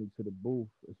what led me to the booth,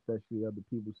 especially other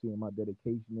people seeing my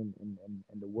dedication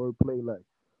and the wordplay. Like,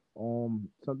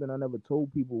 something I never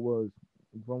told people was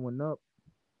growing up,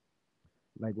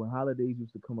 like when holidays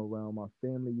used to come around, my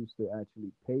family used to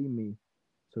actually pay me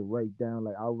to write down,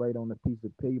 like I'll write on a piece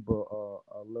of paper,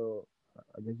 a little,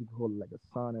 I guess you could call it like a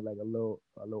sonnet, like a little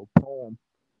poem.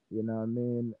 You know what I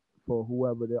mean? For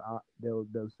whoever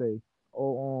they'll say,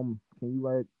 oh, can you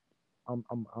write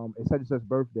it's such and such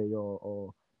birthday,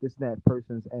 or this and that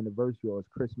person's anniversary, or it's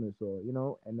Christmas, or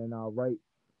and then I'll write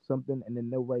something, and then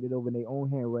they'll write it over in their own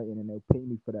handwriting, and they'll pay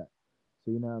me for that.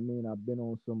 So you know what I mean? I've been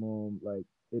on some like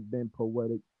it been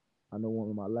poetic. I know one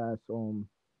of my last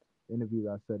interviews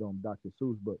I said Dr.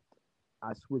 Seuss, but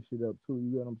I switched it up too.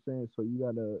 You get what I'm saying? So you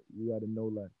gotta know,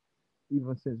 like,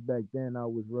 even since back then I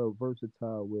was real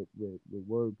versatile with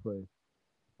wordplay.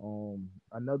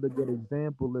 Another good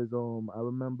example is I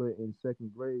remember in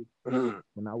second grade Mm,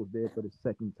 when I was there for the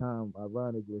second time.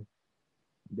 Ironically,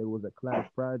 there was a class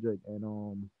project,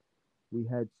 and we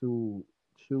had to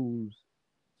choose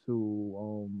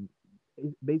to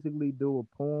basically do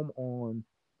a poem on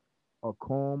a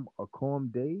calm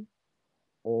day,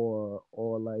 or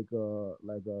like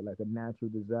a natural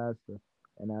disaster.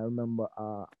 And I remember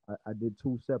I did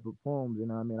two separate poems. You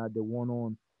know what I mean? I did one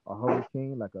on a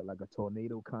hurricane, like a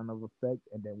tornado kind of effect,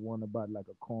 and then one about like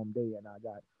a calm day, and I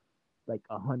got like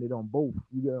 100 on both.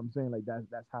 You get what I'm saying? Like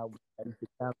that's how I used to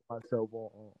cap myself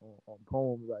on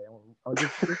poems, like on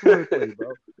just wordplay,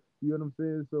 bro. You know what I'm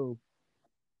saying? So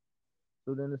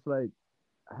then it's like,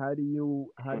 how do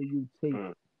you take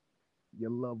mm,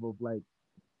 your love of like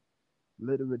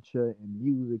literature and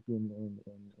music and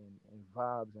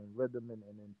vibes and rhythm, and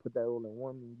then put that all in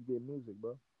one, and you get music,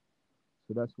 bro.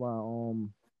 So that's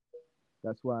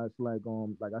why it's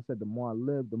like I said, the more I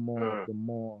live, the more mm, the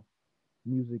more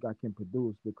music I can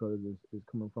produce, because it's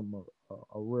coming from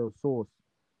a real source.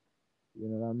 You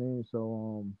know what I mean?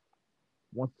 So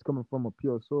once it's coming from a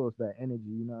pure source, that energy,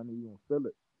 you know what I mean, you gonna feel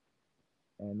it.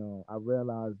 And I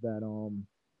realized that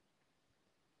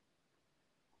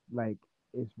like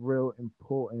it's real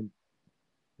important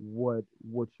what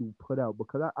you put out,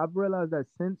 because I've realized that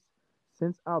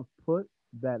since I've put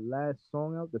that last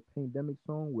song out, the pandemic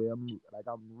song, where I'm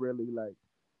really like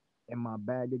in my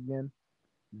bag again,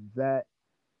 that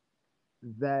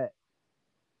that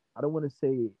I don't want to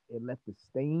say it left a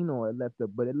stain, or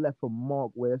but it left a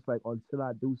mark, where it's like, until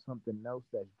I do something else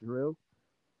that's drill,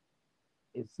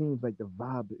 it seems like the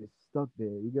vibe is stuck there.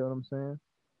 You get what I'm saying?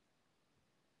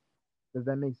 Does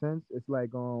that make sense? It's like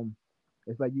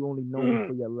you only know me mm.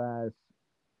 for your last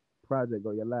project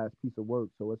or your last piece of work.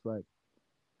 So it's like,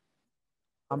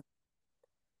 I'm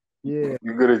yeah,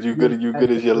 yeah, You last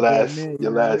good as hit your the damn last near, you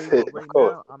your know what I last mean? hit. But Of right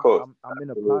course, now, of I'm course, I'm I'm in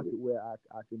a absolutely. pocket where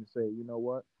I can say, you know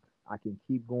what, I can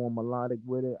keep going melodic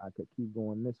with it. I could keep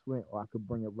going this way, or I could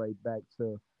bring it right back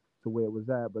to where it was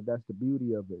at. But that's the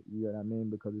beauty of it. You know what I mean?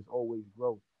 Because it's always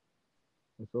growth.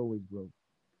 It's always growth.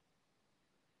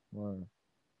 Right.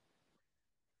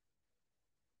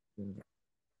 Yeah.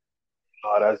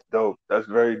 Oh, that's dope. That's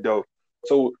very dope.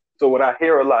 So what I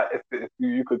hear a lot, if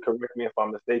you could correct me if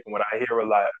I'm mistaken, what I hear a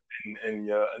lot in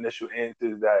your initial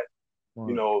answer is that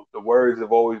Right. the words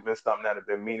have always been something that have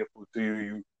been meaningful to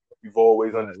you. You've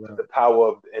always Right. understood Right. the power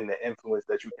of and the influence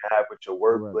that you can have with your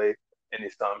Correct. wordplay, and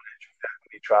it's something that you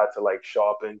definitely try to like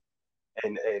sharpen,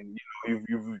 and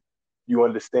you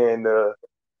understand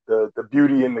the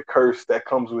beauty and the curse that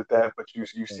comes with Right. that, but you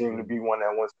Right. seem to Right. be one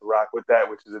that wants to rock with that,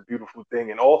 which is a beautiful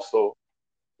thing. And also,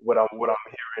 what I'm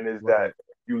hearing is that Right.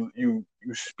 you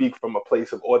speak from a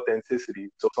place of authenticity.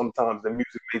 So sometimes the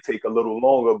music may take a little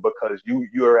longer because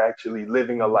you're actually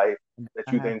living a And then life and that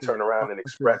I you have then to turn around and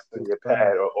express in responsibly, your right.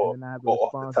 pad or And or, then I have to or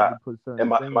off the responsibly top. put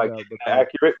certain Am things I out, getting that because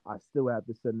accurate? I still have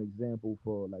to set an example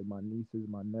for like my nieces,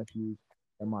 my nephews,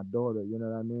 and my daughter. You know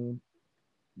what I mean?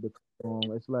 Because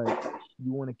it's like,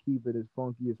 you want to keep it as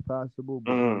funky as possible,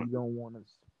 but then Mm, you don't want to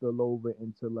spill over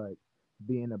into like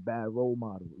being a bad role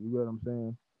model. You know what I'm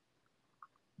saying?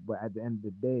 but at the end of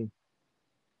the day,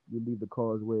 you leave the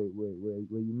cause where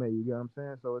you may. You get what I'm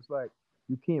saying? So it's like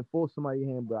you can't force somebody's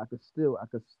hand, but I could still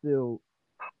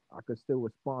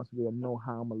responsibly know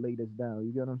how I'm gonna lay this down.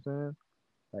 You get what I'm saying?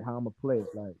 Like how I'm gonna play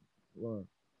it. Well,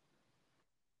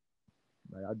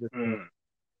 I just Mm,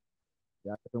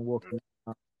 yeah, I been walking.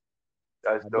 I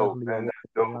that's dope, definitely been man. walking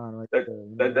That's that dope. line right That there.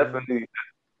 You know that what I mean? definitely.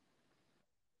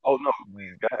 Oh no, Yeah.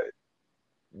 please, go ahead.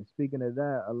 And speaking of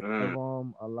that,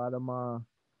 Mm, a lot of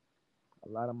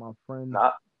my friends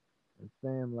not. and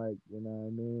fam, like you know what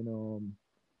I mean,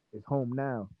 is home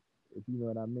now, if you know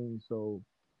what I mean. So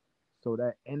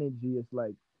that energy is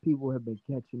like people have been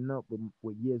catching up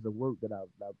with years of work that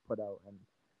I've put out,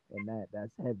 and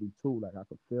that's heavy too. Like I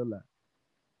could feel that,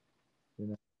 you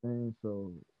know what I'm saying?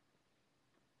 So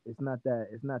it's not that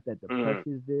the Mm,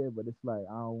 pressure's there, but it's like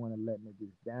I don't want to let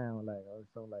niggas down. Like or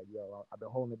so like yo, I've been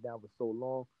holding it down for so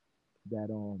long that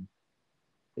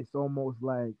it's almost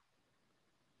like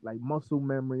muscle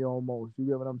memory almost. You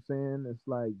get what I'm saying? It's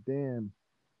like damn,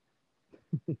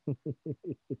 you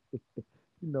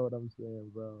know what I'm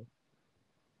saying, bro.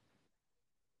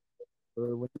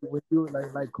 When you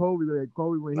like Kobe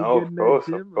when he no, get of in that course,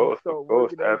 of gym and he course, of start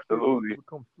course, working that shit, it absolutely.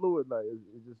 becomes fluid. Like it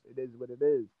just it is what it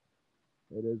is.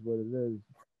 It is what it is.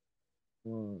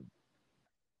 Um,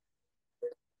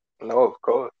 No, of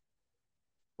course,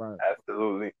 right.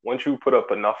 absolutely. Once you put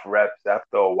up enough reps,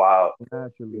 after a while,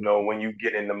 Naturally. when you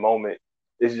get in the moment,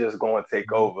 it's just going to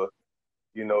take Mhm. over.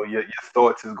 Your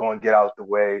thoughts is going to get out the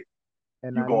way.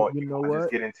 And You I, going you you know going to just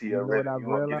what? get into You your know what rhythm. I've You're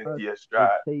going to get into realized? your It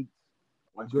stride. takes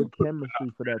Once you good put up chemistry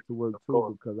for that to work enough, of too,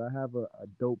 course. because I have a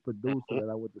dope producer Mhm. that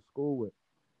I went to school with.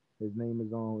 His name is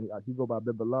he go by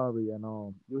Bibalari,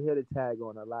 and you hear the tag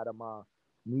on a lot of my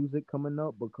music coming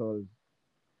up because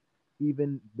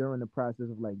even during the process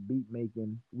of like beat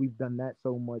making, we've done that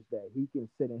so much that he can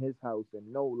sit in his house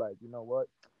and know like, you know what,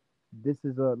 this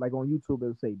is a like on YouTube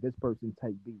it'll say this person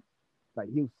type beat. Like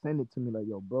he'll send it to me like,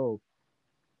 yo, bro,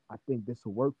 I think this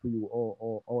will work for you,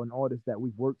 or an artist that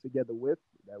we've worked together with,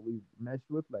 that we've meshed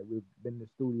with, like we've been in the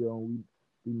studio and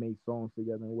we made songs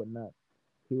together and whatnot.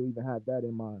 He'll even have that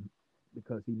in mind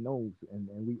because he knows, and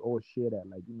we all share that.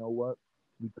 Like, you know what,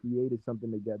 we created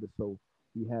something together, so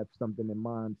we have something in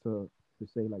mind to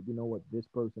say like, you know what, this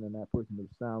person and that person will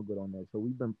sound good on that. So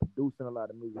we've been producing a lot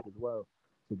of music as well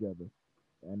together,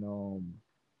 and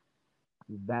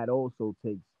that also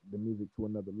takes the music to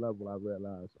another level. I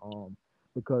realize,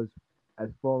 because as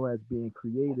far as being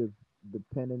creative,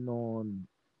 depending on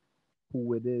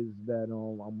who it is that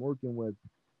I'm working with,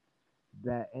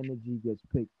 that energy gets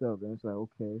picked up, and it's like,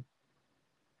 okay,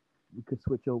 we could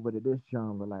switch over to this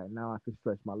genre. Like now, I could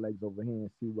stretch my legs over here and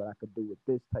see what I could do with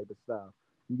this type of style.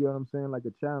 You get what I'm saying? Like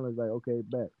a challenge. Like, okay,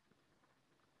 bet.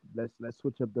 Let's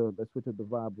switch up the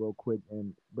vibe real quick,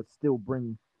 and but still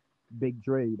bring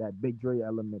that Big Dre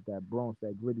element, that Bronx,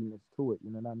 that grittiness to it.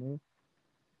 You know what I mean?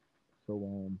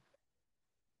 So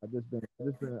I just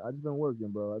been working,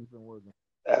 bro. I just been working.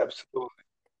 Absolutely,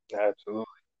 absolutely.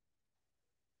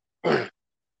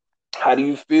 How do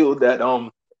you feel that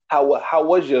how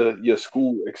was your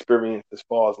school experience as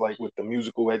far as like with the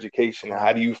musical education, and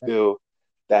how do you That, feel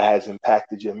that has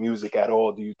impacted your music at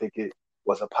all? Do you think it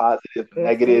was a positive, it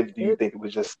negative? Do you it think it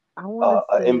was just I want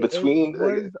to in say it between?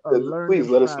 was a Please learning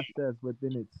let us know. process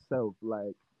within itself.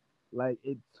 Like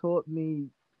it taught me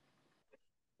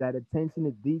that attention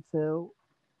to detail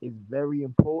is very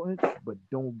important, but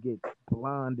don't get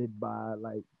blinded by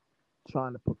like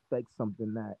trying to perfect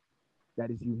something that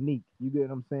is unique. You get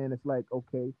what I'm saying? It's like,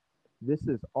 okay, this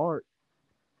is art,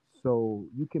 so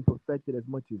you can perfect it as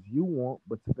much as you want,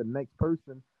 but to the next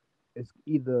person, it's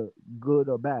either good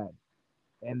or bad,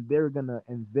 and they're gonna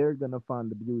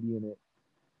find the beauty in it,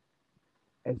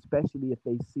 especially if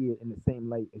they see it in the same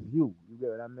light as you. You get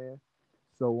what I mean?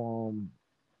 So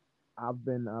I've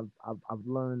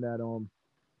learned that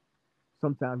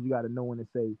sometimes you got to know when to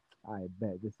say, I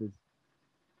bet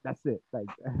that's it, like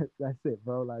that's it,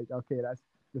 bro. Like okay, that's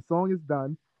the song is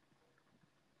done.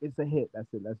 It's a hit. That's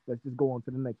it. Let's just go on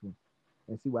to the next one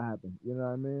and see what happens. You know what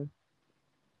I mean?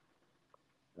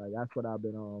 Like that's what I've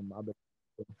been.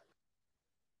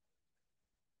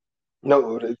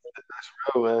 No, that's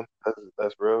real, man.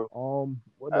 That's real.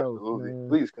 What else, Absolutely. man?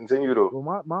 Please continue to.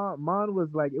 Well, my mine was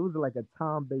like it was like a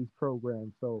time based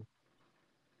program, so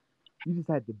you just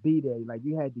had to be there. Like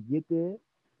you had to get there,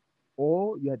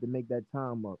 or you had to make that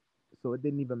time up. So it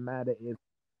didn't even matter if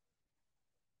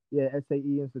yeah, SAE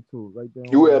Institute right there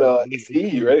You on at I believe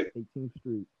SE, right? 18th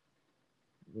Street.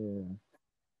 Yeah.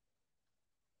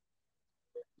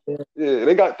 Yeah, Yeah,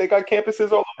 they got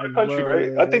campuses all over as the country, well.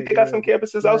 right? Yeah, I think they got yeah, some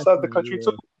campuses outside the nationally. country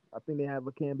too. Yeah, I think they have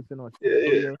a campus in Yeah,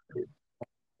 yeah. Australia.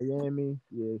 Miami.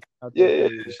 Yeah, shout Yeah, to yeah,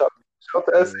 SAE. shout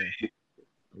to Yeah. SAE.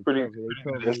 They Pretty taught me. They pretty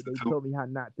taught good me. They institute. taught me how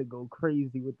not to go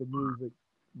crazy with the music,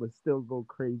 but still go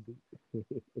crazy.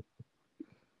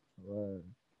 Right.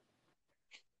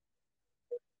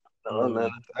 No, man, Yeah.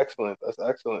 that's excellent. That's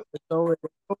excellent. It's always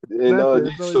a And method.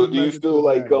 It's always so a do you method to feel the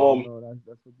like madness. You know,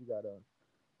 that's what you gotta.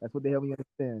 That's what they help me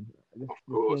understand. of Just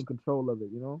stay course. in control of it.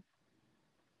 You know.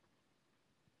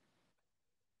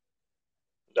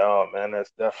 No, man,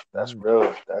 that's Mm-hmm.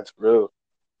 real. That's real.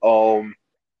 Um,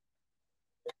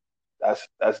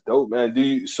 that's dope, man. Do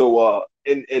you so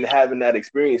in having that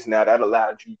experience now that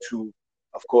allowed you to,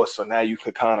 of course, so now you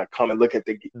could kind of come and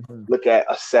Mm-hmm. look at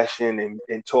a session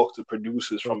and talk to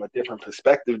producers Yeah, from a different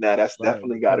perspective. Now that's right.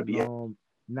 definitely got to Because be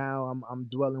now I'm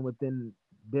dwelling within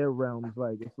their realms.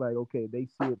 Like it's like okay, they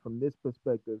see it from this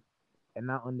perspective,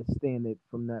 and I understand it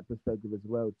from that perspective as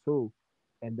well too.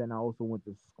 And then I also went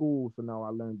to school, so now I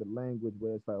learned the language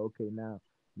where it's like okay,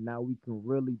 now we can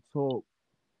really talk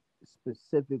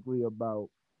specifically about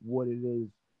what it is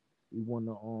we want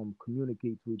to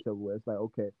communicate to each other. Where it's like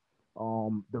okay,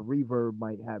 the reverb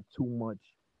might have too much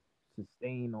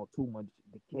sustain or too much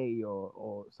decay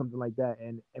or something like that.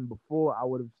 And before I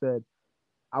would have said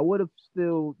I would have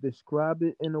still described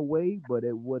it in a way, but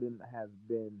it wouldn't have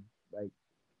been like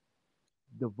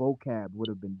the vocab would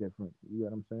have been different. You know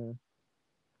what I'm saying?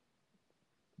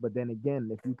 But then again,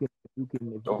 if you of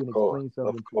can course, explain of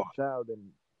something to course. a child, then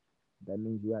that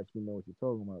means you actually know what you're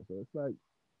talking about. So it's like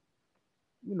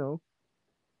you know,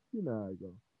 you know how it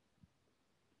goes.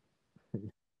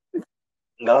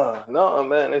 No, no,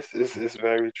 man, it's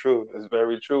very true. It's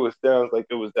very true. It sounds like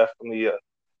it was definitely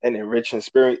an enriching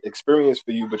experience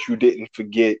for you, but you didn't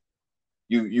forget.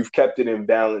 You've kept it in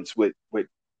balance with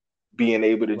being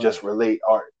able to Right. just relate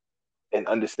art and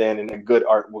understanding that good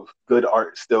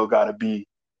art still got to be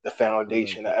the Right.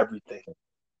 foundation of everything.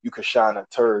 You could shine a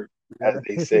turd, as Right.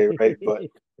 they say, right? But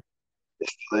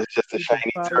it's just a You can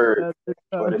shiny polish turd. that shit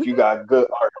But up. if you got good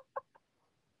art,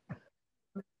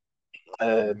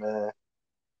 man,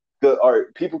 good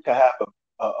art, people can have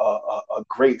a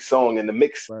great song, and the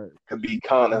mix Right. could be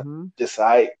kind of Mm-hmm. just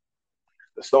alright.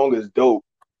 The song is dope.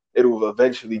 It'll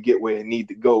eventually get where it need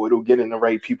to go. It'll get in the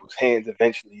right people's hands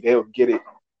eventually. They'll get it.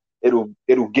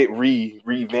 It'll get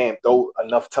revamped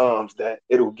enough times that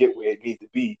it'll get where it needs to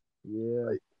be. Yeah.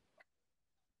 Like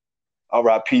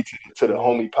R.I.P. to the Yeah.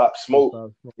 homie Pop Big Smoke.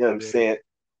 Pop Smoke. You know what I'm Yeah. saying?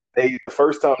 The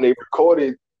first time they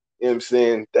recorded, you know what I'm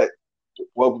saying, that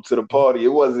Welcome to the Mhm. Party, it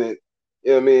wasn't,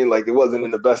 you know what I mean, like it wasn't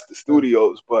in the best of Right.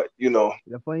 studios, but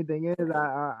The funny thing is,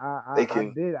 they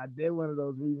can I did one of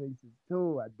those remixes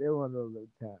too. I did one of those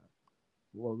Uptown.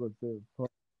 Welcome to the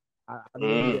I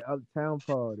named mm, it Uptown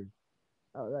Party.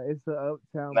 It's a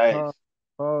Uptown nice.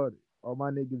 Party. All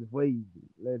my niggas wavy.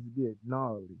 Let's get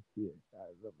gnarly. Yeah, I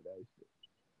remember that shit.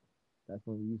 That's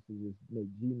when we used to just make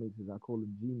G mixes. I call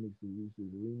them G mixes. We used to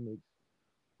remix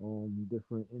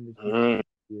different industries. Mm,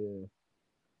 Yeah,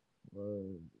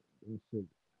 and shit.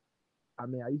 I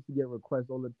mean, I used to get requests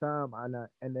all the time,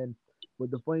 and then,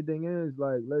 but the funny thing is,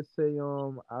 like, let's say,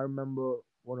 I remember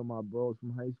one of my bros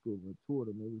from high school, with two of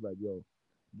them, it was like, yo,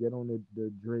 get on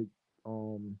the Drake,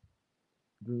 um,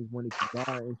 Dreams Money for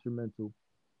God instrumental.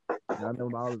 And I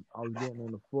remember I was getting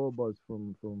on the full bus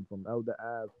from Elder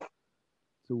Ave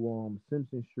to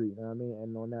Simpson Street, you know what I mean?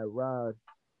 And on that ride,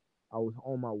 I was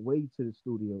on my way to the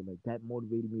studio. Like that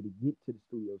motivated me to get to the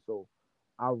studio. So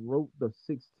I wrote the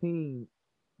 16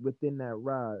 within that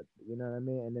ride. You know what I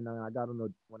mean? And then when I got on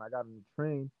the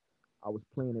train, I was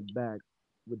playing it back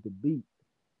with the beat.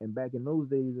 And back in those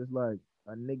days, it's like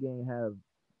a nigga ain't have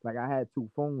like I had two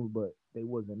phones, but they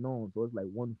wasn't on. So it's like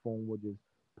one phone would just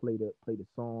play the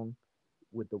song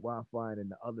with the Wi-Fi, and then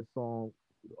the other song,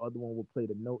 the other one will play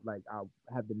the note. Like I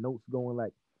have the notes going,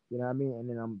 like you know what I mean. And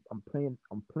then I'm playing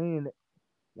it,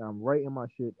 and I'm writing my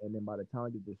shit. And then by the time I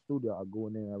get to the studio, I go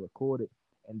in there and I record it,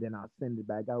 and then I send it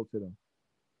back out to them.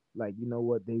 Like you know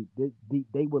what, they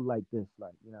would like this,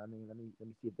 like you know what I mean. Let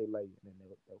me see if they like it, and then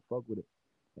they'll fuck with it,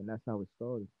 and that's how it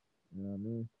started. You know what I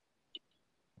mean?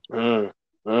 mm,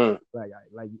 mm.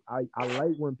 I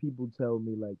like when people tell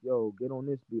me like, yo, get on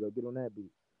this beat or get on that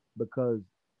beat, because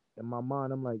in my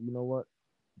mind I'm like, you know what,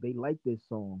 they like this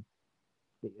song.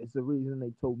 It's the reason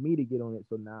they told me to get on it.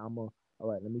 So now all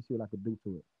right. Let me see what I can do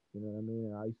to it. You know what I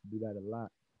mean? I used to do that a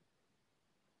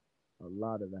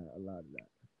lot of that, a lot of that.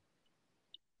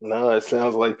 No, it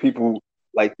sounds like people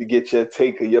like to get your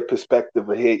take or your perspective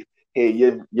of hey,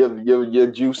 your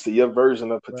juice or your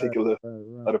version Right, right,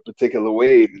 right. of the particular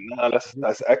wave. Ju- No,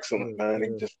 that's excellent, Yeah, man.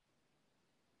 It yeah, just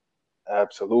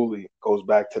absolutely goes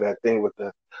back to that thing with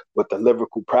the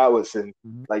lyrical prowess and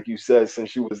hmm like you said,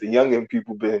 since you was a youngin',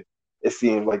 people been it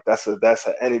seems like that's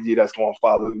an energy that's gonna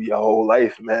follow you your whole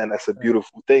life, man. That's a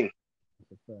beautiful thing.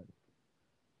 That's a fact.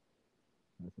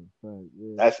 That's a fact.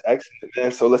 Yeah. That's excellent,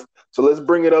 man. So let's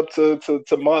bring it up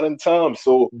to modern times.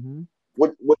 So Mm-hmm.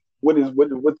 what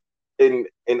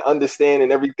in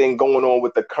understanding everything going on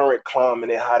with the current climate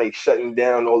and how they shutting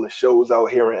down all the shows out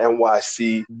here in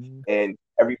NYC Mm-hmm. and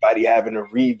everybody having to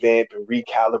revamp and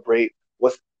recalibrate.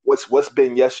 What's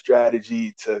been your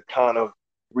strategy to kind of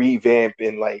revamp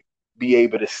and like be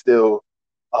able to still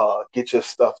get your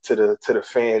stuff to the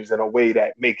fans in a way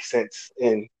that makes sense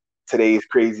in today's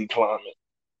crazy climate?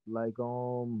 Like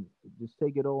just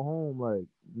take it all home. Like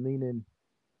meaning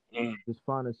Mm, just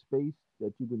find a space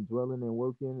that you can dwell in and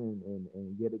work in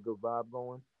and get a good vibe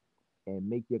going and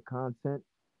make your content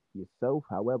yourself.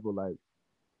 However, like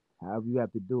however you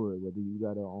have to do it, whether you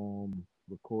gotta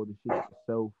record the shit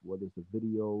yourself, whether it's a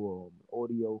video or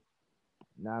audio,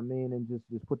 know what I mean, and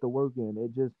just put the work in.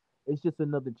 It's just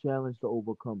another challenge to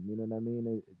overcome. You know what I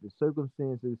mean? The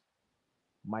circumstances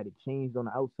might have changed on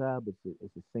the outside, but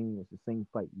it's the same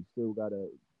fight. You still gotta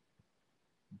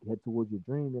head towards your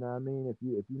dream. You know what I mean?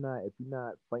 If you're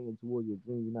not fighting towards your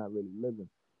dream, you're not really living.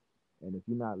 And if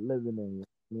you're not living, then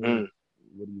I mean, mm,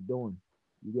 what are you doing?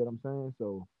 You get what I'm saying?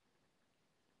 So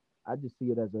I just see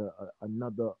it as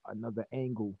another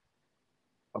angle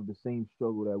of the same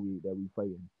struggle that we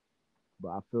fighting. But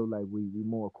I feel like we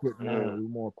more equipped now. mm, We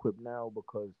more equipped now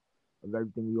because of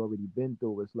everything we already been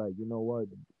through. It's like, you know what?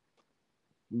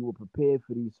 We were prepared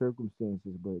for these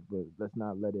circumstances, but let's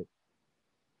not let it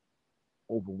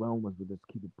overwhelm us. But let's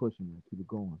keep it pushing, man. Keep it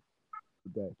going.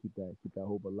 Keep that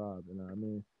hope alive. You know what I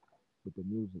mean? With the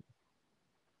music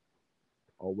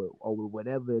or with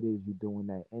whatever it is you're doing,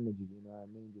 that energy. You know what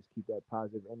I mean? Just keep that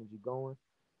positive energy going,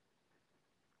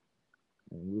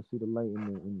 and you'll see the light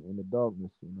in the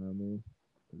darkness. You know what I mean?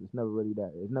 'Cause it's never really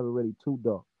that. It's never really too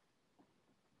dark.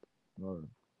 Or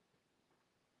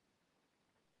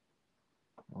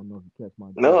I don't know if you catch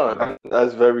my drift. no,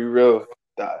 that's very real.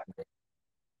 That's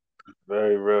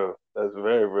very real. That's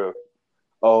very real.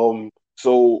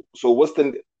 So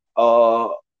uh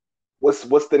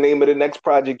what's the name of the next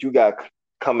project you got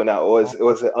coming out, or is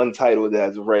it untitled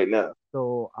as of right now?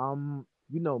 So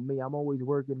you know me, I'm always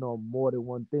working on more than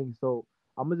one thing. So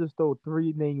I'm gonna just throw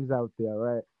three names out there,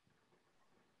 right?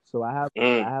 So I have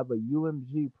Mm, I have a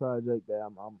UMG project that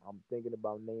I'm thinking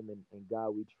about naming "In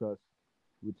God We Trust,"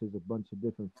 which is a bunch of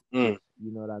different mm, features.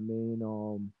 You know what I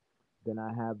mean? Then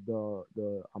I have the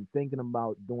I'm thinking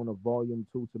about doing a volume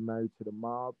 2 to Married to the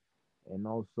Mob, and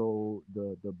also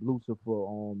the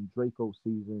Lucifer Draco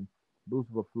season,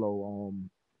 Lucifer Flow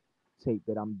tape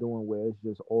that I'm doing where it's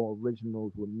just all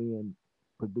originals with me and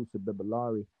producer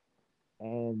Bibilari.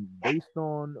 And based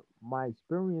on my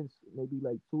experience, maybe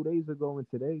like 2 days ago and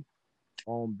today,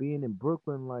 being in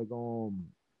Brooklyn, like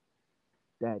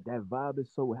that vibe is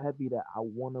so heavy that I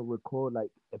want to record.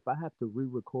 Like if I have to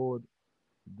re-record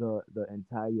the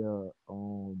entire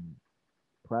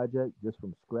project just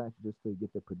from scratch, just to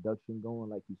get the production going,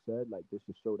 like you said, like just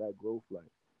to show that growth, like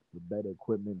with better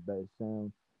equipment, better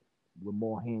sound, with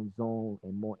more hands-on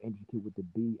and more intricate with the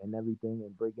beat and everything,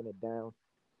 and breaking it down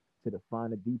to the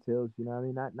finer details. You know what I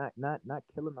mean? Not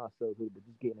killing ourselves with it, but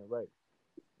just getting it right.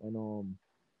 And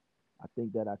I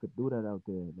think that I could do that out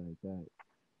there, like that.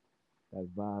 That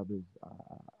vibe is.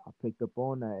 I picked up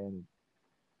on that, and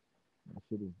that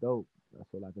shit is dope. That's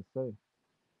all I can say.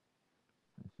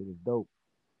 That shit is dope.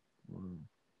 Um,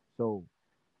 so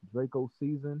Draco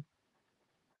season,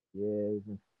 yeah.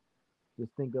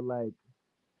 Just think of like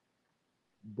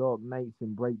dark nights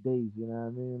and bright days. You know what I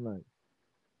mean? Like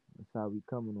that's how we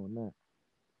coming on that.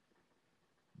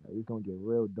 Like, it's gonna get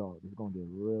real dark. It's gonna get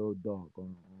real dark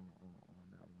on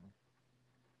that one.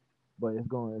 But it's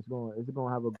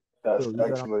gonna have a good that's feel. You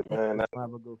get what I'm excellent, saying? man. It's gonna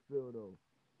have a good feel though.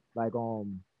 Like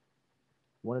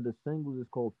one of the singles is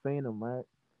called Phantom, right?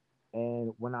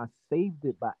 And when I saved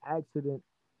it by accident,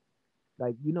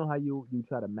 like you know how you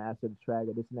try to master the track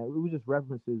or this and that. It was just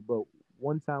references, but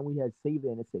one time we had saved it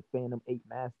and it said Phantom 8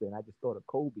 Master, and I just thought of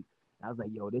Kobe. And I was like,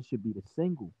 yo, this should be the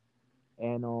single.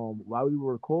 And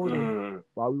Mm,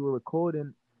 while we were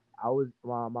recording, I was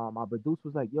my producer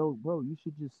was like, "Yo, bro, you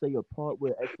should just say a part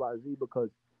with XYZ because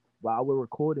while we're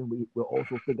recording, we're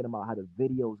also thinking about how the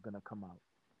video is gonna come out.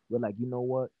 We're like, you know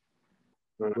what?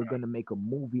 We're mm, gonna make a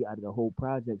movie out of the whole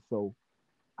project." So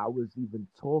I was even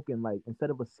talking like instead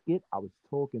of a skit, I was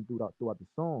talking throughout the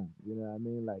song. You know what I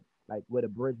mean? Like where the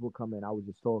bridge will come in, I was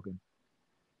just talking,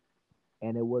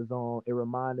 and it was on. It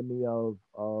reminded me of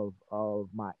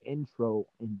my intro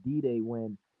in D-Day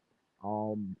when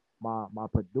my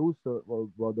producer,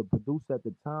 well the producer at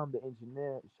the time, the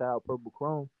engineer, shout out Purple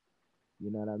Chrome,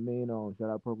 You know what I mean? Shout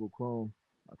out Purple Chrome.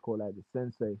 I call that the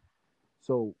sensei.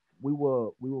 So we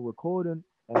were recording,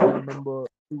 and I remember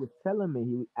he was telling me.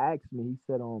 He asked me. He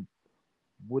said,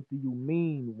 what do you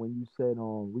mean when you said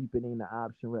reaping ain't the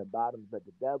option, red bottoms but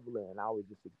the devil? And I was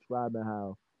just describing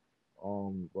how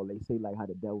well they say like how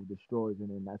the devil destroys, and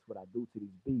then that's what I do to these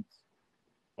beats.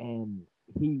 And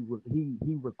he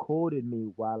recorded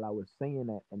me while I was saying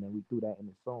that, and then we threw that in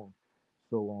the song.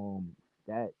 So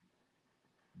that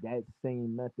that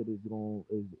same method is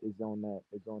on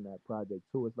that project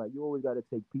too. It's like you always got to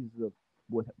take pieces of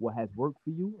what has worked for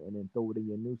you and then throw it in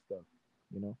your new stuff.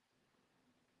 You know?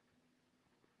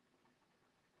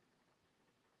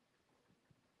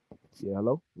 Yeah.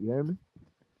 Hello. You hear me?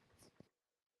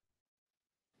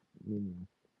 Mm.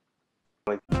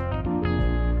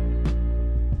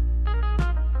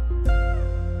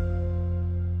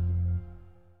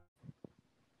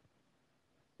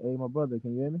 Hey, my brother,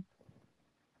 can you hear me?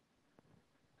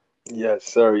 Yes,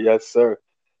 sir. Yes, sir. All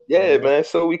Yeah, right. man.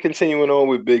 So we continuing on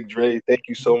with Big Dre. Thank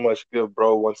you so much, good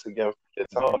bro, once again for your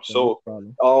All right, time. no So,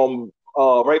 problem.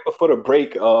 right before the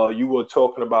break, you were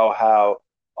talking about how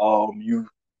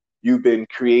you've been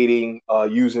creating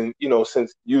using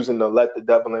since using the Let the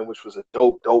Devil In, which was a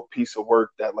dope piece of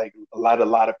work that like a lot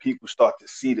of people start to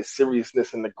see the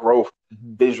seriousness and the growth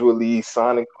Hmm. visually,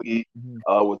 sonically,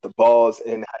 Hmm. with the balls,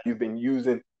 and how you've been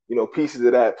using pieces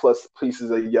of that plus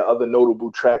pieces of your other notable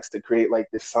tracks to create like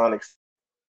this sonic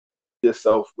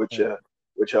yourself with your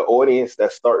audience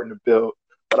that's starting to build.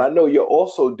 But I know you're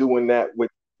also doing that with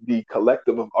the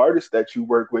collective of artists that you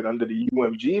work with under the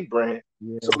UMG brand.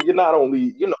 So Yeah. you're not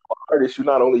only, an artist, you're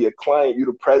not only a client, you're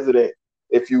the president,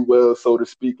 if you will, so to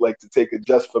speak, like to take a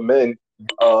Just for Men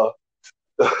uh,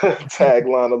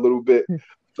 tagline a little bit.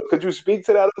 So could you speak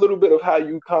to that a little bit of how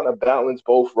you kind of balance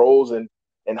both roles and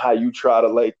how you try to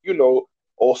like,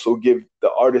 also give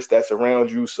the artists that's around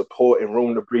you support and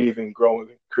room to breathe and grow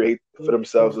and create for So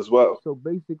themselves so as well. so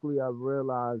basically, I've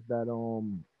realized that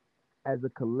as a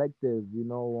collective,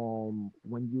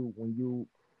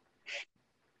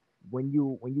 when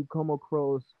you come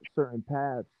across certain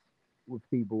paths with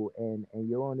people and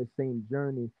you're on the same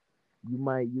journey, you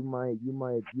might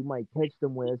catch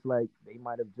them where it's like they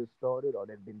might have just started or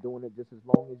they've been doing it just as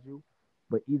long as you.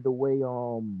 But either way,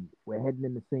 we're heading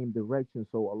in the same direction.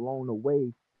 So along the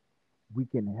way, we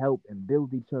can help and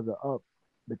build each other up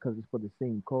because it's for the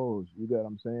same cause. You get what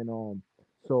I'm saying?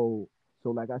 So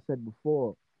so like I said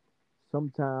before,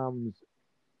 sometimes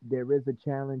there is a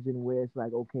challenge in where it's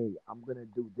like, okay, I'm gonna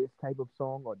do this type of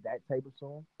song or that type of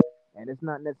song, and it's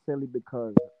not necessarily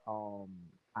because um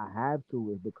I have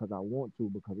to, it's because I want to,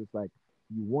 because it's like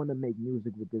you want to make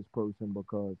music with this person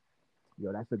because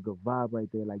yo, that's a good vibe right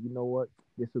there. Like, you know what,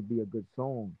 this would be a good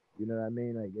song. You know what I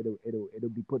mean? Like it'll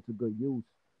be put to good use.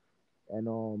 And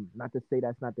not to say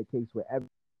that's not the case with every.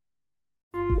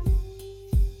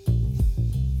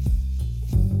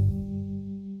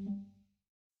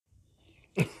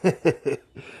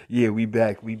 Yeah, we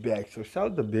back, we back. So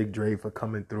shout out to Big Dre for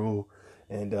coming through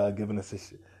and giving us a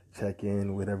check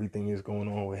in with everything that's going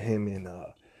on with him and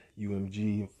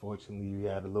UMG. Unfortunately, we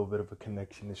had a little bit of a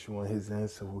connection issue on his end,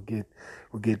 so we'll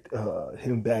get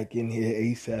him back in here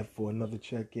ASAP for another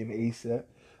check in ASAP.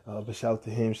 But shout out to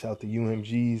him, shout out to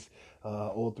UMG's,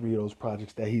 all three of those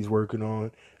projects that he's working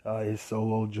on. His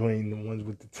solo joint, the ones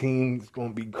with the team, it's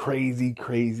gonna be crazy,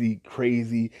 crazy,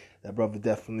 crazy. That brother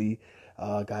definitely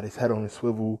got his head on a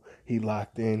swivel. He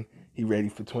locked in. He ready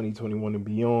for 2021 and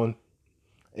beyond.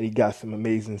 And he got some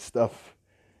amazing stuff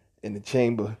in the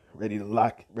chamber, ready to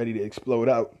lock, ready to explode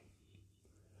out.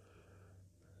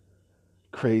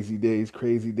 Crazy days,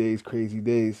 crazy days, crazy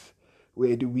days.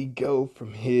 Where do we go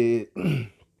from here?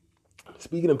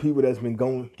 Speaking of people that's been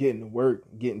going, getting to work,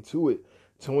 getting to it,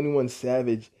 21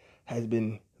 Savage has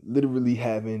been literally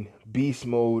having beast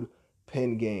mode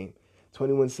pen game.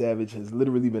 21 Savage has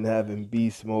literally been having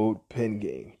beast mode pen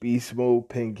game. Beast mode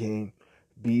pen game.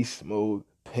 Beast mode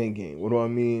pen game. What do I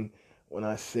mean when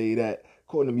I say that?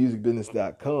 According to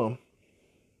musicbusiness.com,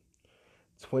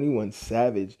 21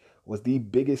 Savage was the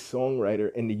biggest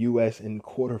songwriter in the US in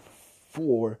quarter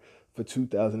four for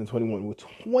 2021 with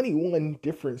 21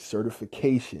 different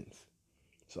certifications.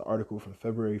 It's an article from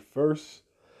February 1st.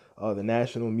 The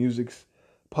National Music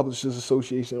Publishers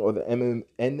Association, or the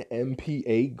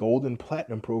NMPA Gold and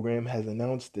Platinum Program, has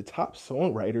announced the top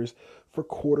songwriters for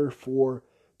quarter four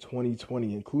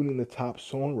 2020, including the top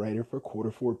songwriter for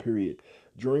quarter four period.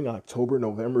 During October,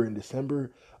 November, and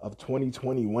December of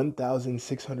 2020,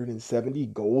 1,670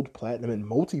 gold, platinum, and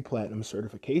multi-platinum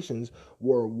certifications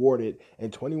were awarded,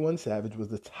 and 21 Savage was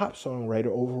the top songwriter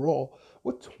overall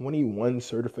with 21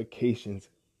 certifications.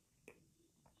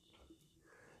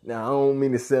 Now, I don't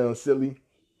mean to sound silly,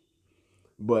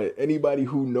 but anybody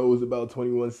who knows about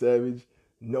 21 Savage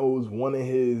knows one of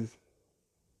his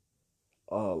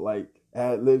like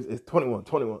ad libs is 21,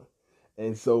 21.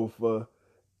 And so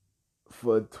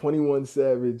for 21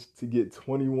 Savage to get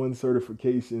 21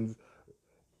 certifications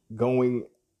going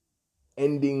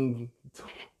ending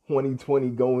 2020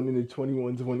 going into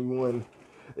 21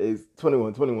 is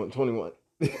 21.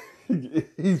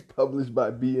 He's published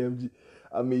by BMG.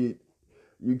 I mean,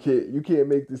 you can't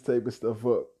make this type of stuff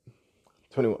up.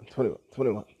 21.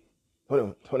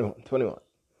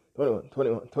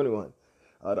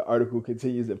 The article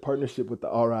continues in partnership with the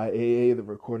RIAA, the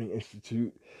Recording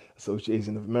Institute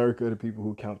Association of America, the people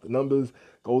who count the numbers,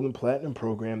 Golden Platinum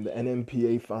Program, the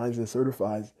NMPA finds and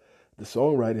certifies the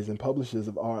songwriters and publishers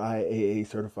of RIAA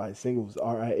certified singles.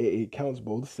 RIAA counts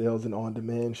both sales and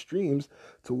on-demand streams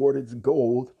toward its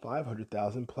gold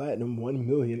 500,000 platinum, 1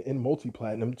 million, and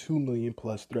multi-platinum 2 million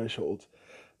plus thresholds.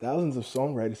 Thousands of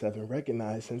songwriters have been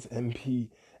recognized since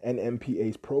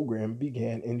NMPA's program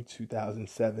began in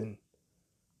 2007.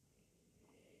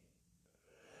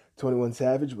 21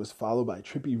 Savage was followed by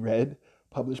Trippie Redd,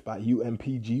 published by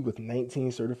UMPG with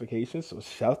 19 certifications, so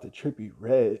shout to Trippie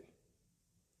Redd.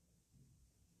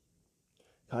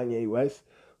 Kanye West,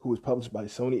 who was published by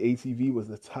Sony ATV, was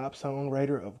the top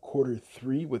songwriter of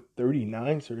Q3 with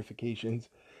 39 certifications.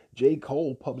 J.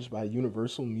 Cole, published by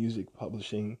Universal Music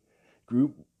Publishing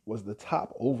Group, was the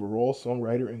top overall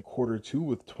songwriter in Q2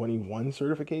 with 21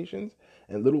 certifications.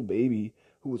 And Lil Baby,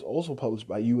 who was also published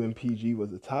by UMPG, was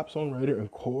the top songwriter in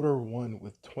Q1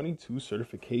 with 22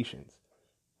 certifications.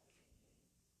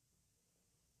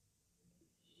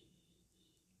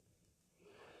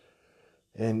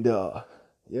 And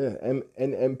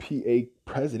NMPA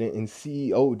president and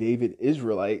CEO David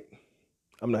Israelite,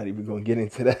 I'm not even going to get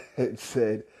into that,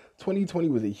 said 2020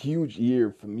 was a huge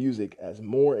year for music as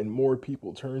more and more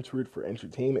people turned to it for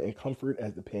entertainment and comfort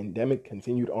as the pandemic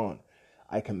continued on.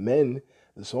 I commend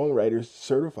the songwriters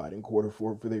certified in Q4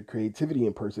 for their creativity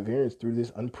and perseverance through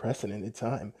this unprecedented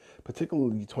time,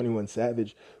 particularly 21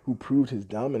 Savage, who proved his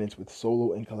dominance with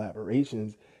solo and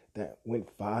collaborations that went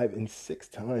 5 and 6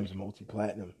 times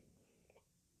multi-platinum.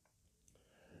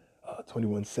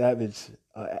 21 Savage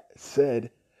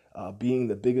said, being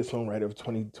the biggest songwriter of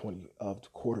 2020 of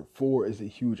Q4 is a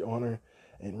huge honor,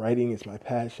 and writing is my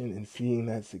passion, and seeing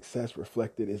that success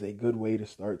reflected is a good way to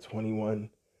start 2021.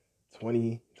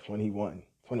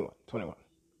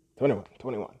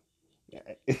 Yeah.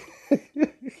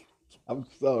 I'm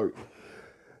sorry.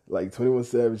 Like 21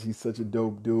 Savage, he's such a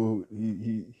dope dude.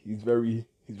 He's very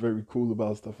cool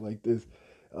about stuff like this.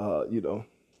 It's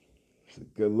a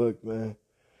good look, man.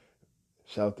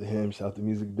 Shout to him, shout to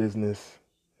Music Business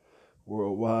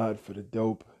Worldwide for the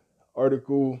dope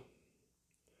article,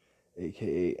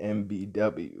 aka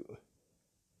MBW.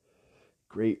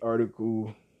 Great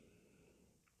article,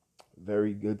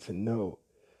 very good to know.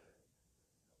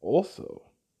 Also,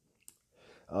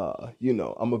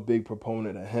 I'm a big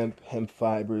proponent of hemp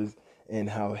fibers, and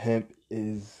how hemp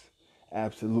is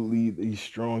absolutely the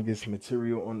strongest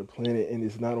material on the planet, and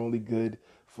it's not only good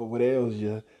for what ails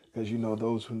you, because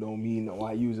those who know me know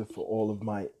I use it for all of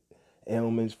my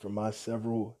ailments, for my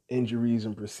several injuries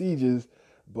and procedures,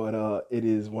 but it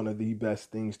is one of the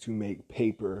best things to make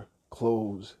paper,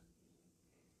 clothes,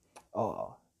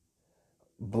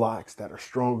 blocks that are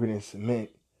stronger than cement,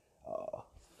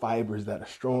 fibers that are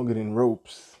stronger than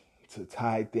ropes to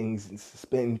tie things and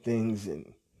suspend things,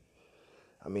 and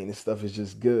I mean, this stuff is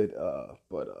just good.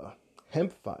 But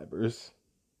hemp fibers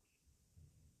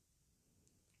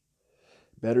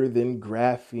better than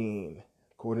graphene,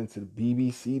 according to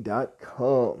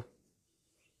BBC.com.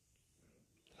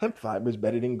 Hemp fibers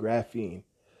better than graphene.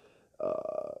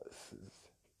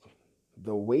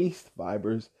 The waste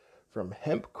fibers from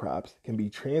hemp crops can be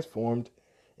transformed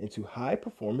into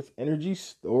high-performance energy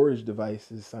storage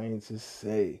devices, scientists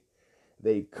say.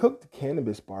 They cooked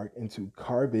cannabis bark into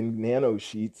carbon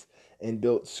nanosheets and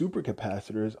built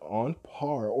supercapacitors on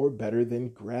par or better than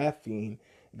graphene,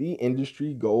 the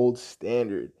industry gold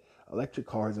standard. Electric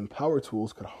cars and power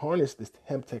tools could harness this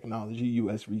hemp technology,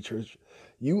 U.S.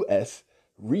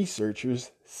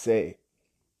 researchers say.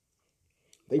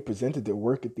 They presented their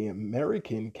work at the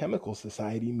American Chemical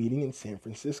Society meeting in San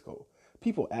Francisco.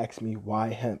 People ask me, why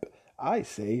hemp? I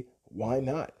say, why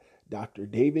not? Dr.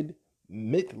 David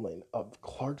Mitlin of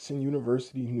Clarkson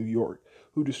University, New York,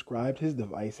 who described his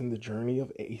device in the journey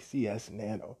of ACS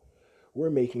Nano. We're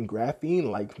making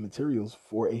graphene-like materials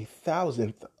for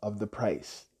 1,000th of the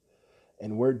price,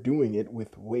 and we're doing it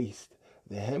with waste.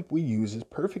 The hemp we use is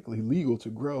perfectly legal to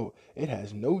grow. It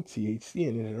has no THC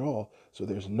in it at all, so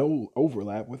there's no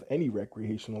overlap with any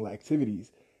recreational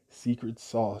activities. Secret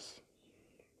sauce.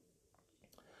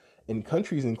 In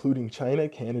countries including China,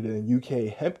 Canada, and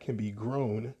UK, hemp can be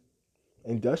grown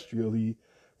industrially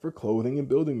for clothing and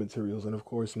building materials. And of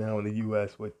course, now in the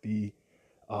US with the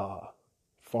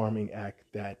Farming Act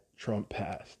that Trump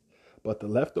passed. But the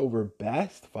leftover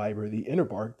bast fiber, the inner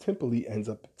bark, typically ends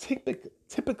up in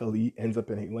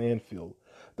a landfill.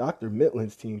 Dr.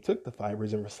 Mitlin's team took the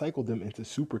fibers and recycled them into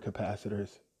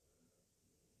supercapacitors,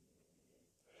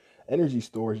 energy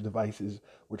storage devices,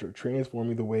 which are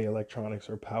transforming the way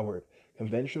electronics are powered.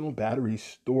 Conventional batteries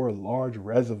store large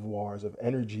reservoirs of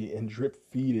energy and drip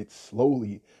feed it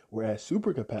slowly, whereas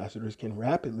supercapacitors can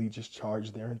rapidly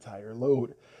discharge their entire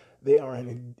load. They are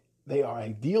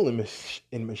ideal in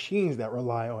machines that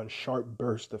rely on sharp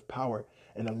bursts of power.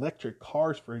 In electric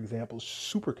cars, for example,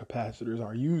 supercapacitors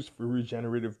are used for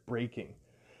regenerative braking.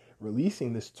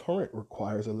 Releasing this torrent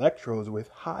requires electrodes with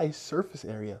high surface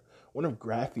area, one of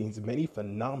graphene's many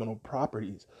phenomenal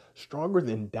properties. Stronger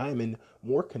than diamond,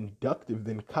 more conductive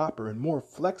than copper, and more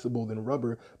flexible than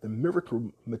rubber, the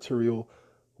miracle material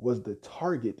was the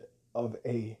target of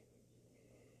a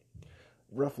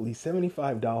roughly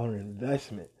 $75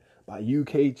 investment by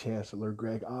UK Chancellor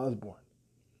Greg Osborne.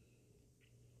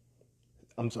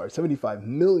 $75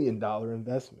 million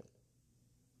investment.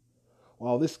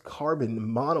 While this carbon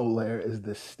monolayer is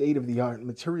the state-of-the-art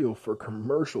material for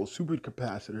commercial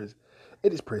supercapacitors,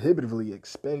 it is prohibitively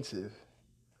expensive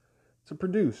to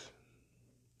produce.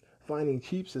 Finding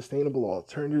cheap, sustainable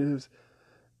alternatives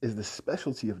is the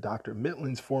specialty of Dr.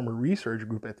 Mitlin's former research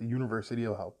group at the University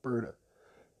of Alberta.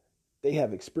 They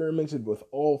have experimented with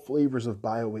all flavors of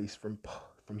biowaste from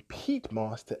peat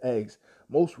moss to eggs.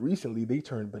 Most recently, they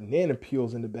turned banana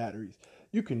peels into batteries.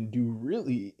 You can do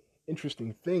really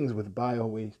interesting things with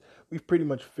biowaste. We've pretty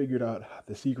much figured out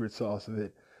the secret sauce of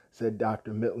it, said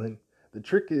Dr. Mitlin. The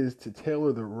trick is to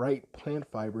tailor the right plant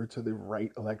fiber to the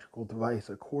right electrical device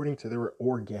according to their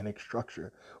organic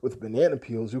structure. With banana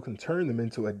peels, you can turn them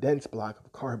into a dense block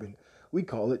of carbon. We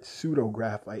call it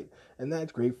pseudographite, and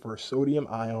that's great for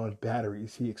sodium-ion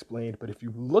batteries, he explained. But if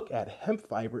you look at hemp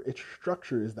fiber, its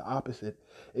structure is the opposite.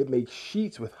 It makes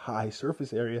sheets with high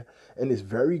surface area and is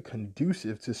very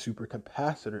conducive to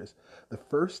supercapacitors. The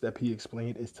first step, he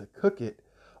explained, is to cook it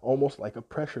almost like a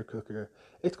pressure cooker.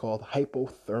 It's called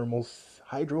hydrothermal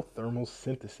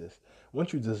synthesis.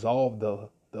 Once you dissolve the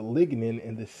lignin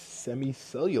in the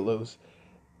semicellulose,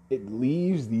 it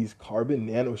leaves these carbon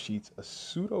nanosheets a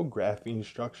pseudographene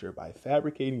structure. By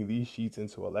fabricating these sheets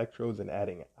into electrodes and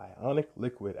adding ionic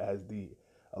liquid as the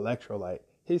electrolyte,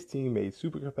 his team made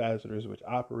supercapacitors which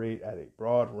operate at a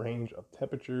broad range of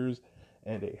temperatures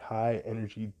and a high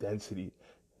energy density.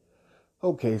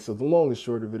 Okay, so the long and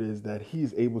short of it is that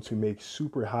he's able to make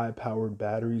super high powered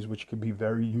batteries, which could be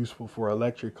very useful for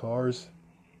electric cars.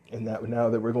 And that now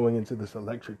that we're going into this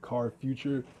electric car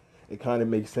future, it kind of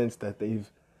makes sense that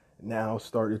they've now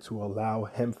started to allow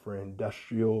hemp for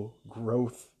industrial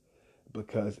growth,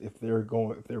 because if their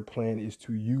plan is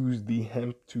to use the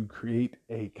hemp to create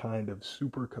a kind of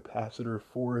super capacitor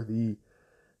for the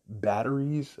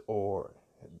batteries, or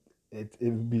it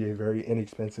would be a very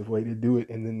inexpensive way to do it,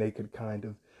 and then they could kind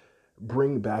of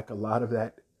bring back a lot of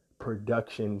that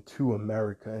production to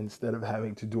America instead of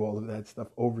having to do all of that stuff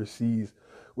overseas,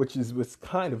 which is what's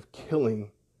kind of killing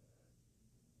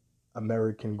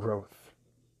American growth.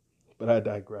 But I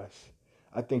digress.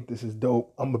 I think this is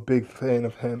dope. I'm a big fan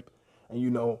of hemp.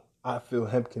 And I feel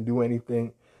hemp can do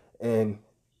anything. And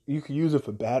you can use it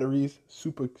for batteries,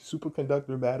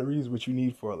 superconductor batteries, which you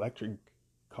need for electric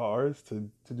cars to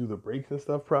do the brakes and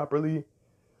stuff properly.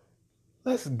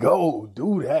 Let's go.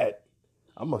 Do that.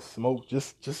 I'm going to smoke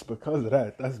just because of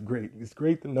that. That's great. It's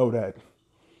great to know that.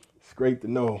 It's great to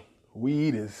know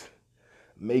weed is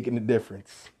making a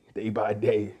difference day by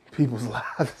day. People's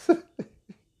lives.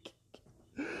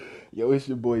 Yo, it's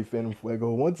your boy Phantom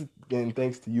Fuego. Once again,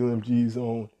 thanks to UMG's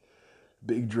own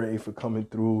Big Dre for coming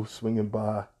through, swinging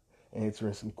by,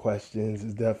 answering some questions.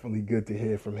 It's definitely good to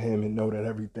hear from him and know that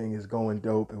everything is going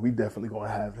dope. And we definitely going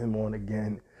to have him on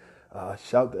again.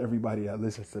 Shout to everybody that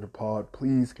listens to the pod.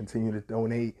 Please continue to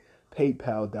donate.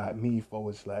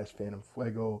 PayPal.me/Phantom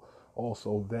Fuego.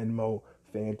 Also Venmo,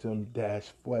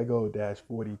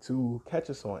 Phantom-Fuego-42. Catch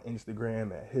us on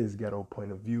Instagram at His Ghetto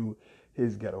Point of View.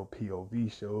 His Ghetto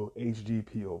POV Show,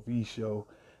 HGPOV Show.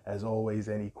 As always,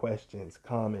 any questions,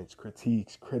 comments,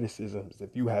 critiques, criticisms,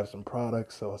 if you have some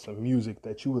products or some music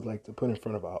that you would like to put in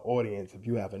front of our audience, if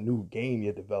you have a new game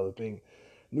you're developing,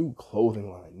 new clothing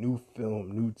line, new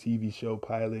film, new TV show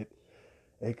pilot,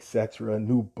 etc.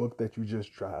 New book that you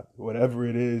just dropped, whatever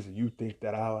it is, you think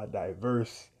that our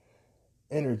diverse,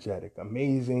 energetic,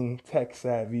 amazing, tech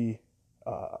savvy,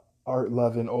 art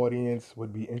loving audience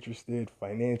would be interested,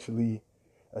 financially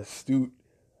astute,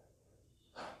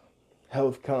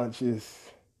 health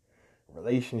conscious,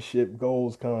 relationship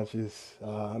goals conscious.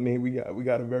 We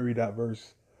got a very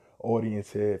diverse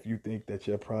audience here. If you think that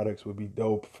your products would be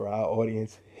dope for our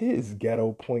audience, here's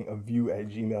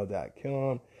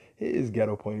ghettopointofview@gmail.com. Here's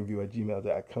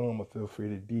ghettopointofview@gmail.com, or feel free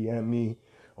to DM me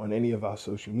on any of our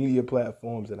social media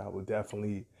platforms, and I will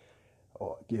definitely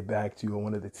get back to you.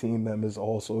 One of the team members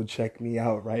also check me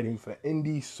out writing for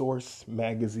Indie Source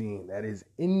Magazine. That is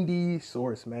Indie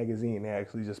Source Magazine. They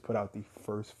actually just put out the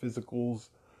first physicals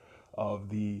of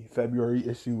the February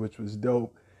issue, which was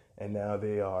dope. And now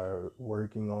they are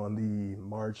working on the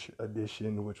March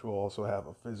edition, which will also have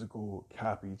a physical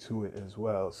copy to it as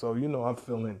well. So, I'm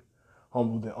feeling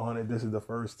humbled and honored. This is the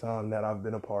first time that I've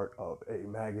been a part of a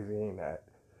magazine that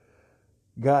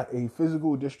got a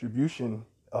physical distribution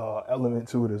element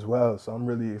to it as well. So I'm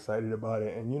really excited about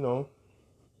it. And,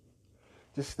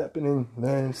 just stepping in,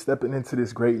 man, stepping into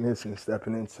this greatness and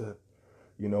stepping into,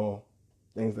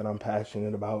 things that I'm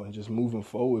passionate about and just moving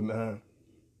forward, man.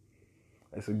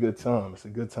 It's a good time. It's a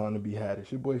good time to be had.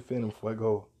 It's your boy Phantom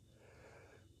Fuego,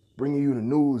 bringing you the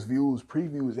news, views,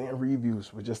 previews, and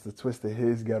reviews with just a twist of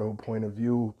his ghetto point of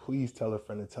view. Please tell a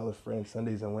friend to tell a friend.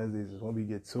 Sundays and Wednesdays is when we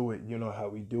get to it. You know how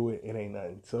we do it. It ain't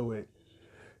nothing to it.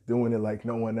 Doing it like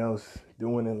no one else.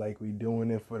 Doing it like we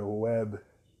doing it for the web.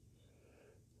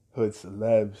 Hood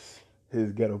celebs.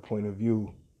 His ghetto point of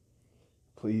view.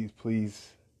 Please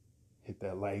hit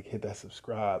that like. Hit that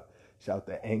subscribe. Shout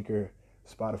to Anchor,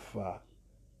 Spotify,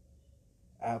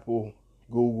 Apple,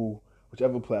 Google,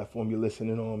 whichever platform you're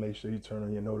listening on. Make sure you turn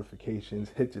on your notifications.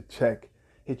 Hit your check.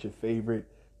 Hit your favorite.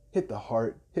 Hit the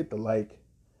heart. Hit the like.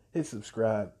 Hit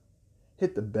subscribe.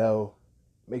 Hit the bell.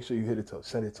 Make sure you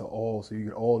send it to all so you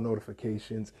get all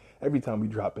notifications. Every time we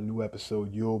drop a new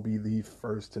episode, you'll be the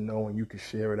first to know, and you can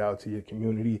share it out to your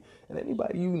community and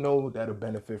anybody you know that'll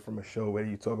benefit from a show, whether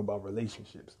you talk about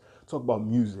relationships, talk about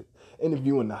music,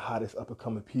 interviewing the hottest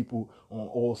up-and-coming people on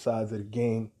all sides of the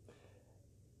game,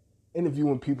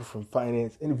 interviewing people from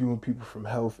finance, interviewing people from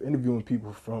health, interviewing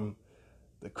people from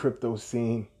the crypto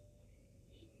scene.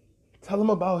 Tell them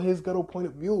about his ghetto point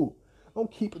of view. Don't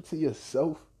keep it to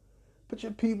yourself. Put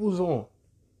your peoples on.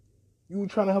 You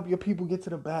trying to help your people get to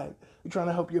the bag. You trying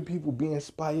to help your people be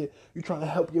inspired. You trying to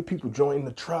help your people join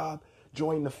the tribe,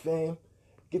 join the fam,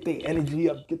 get their energy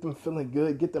up, get them feeling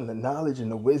good, get them the knowledge and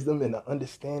the wisdom and the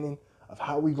understanding of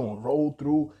how we going to roll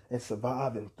through and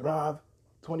survive and thrive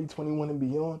 2021 and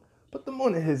beyond. Put them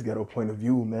on his ghetto point of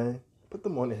view, man. Put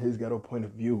them on his ghetto point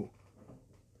of view.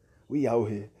 We out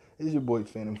here. It's your boy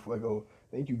Phantom Fuego.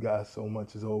 Thank you guys so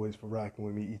much as always for rocking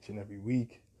with me each and every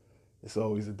week. It's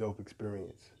always a dope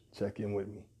experience. Check in with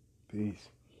me. Peace.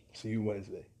 See you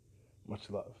Wednesday. Much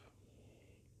love.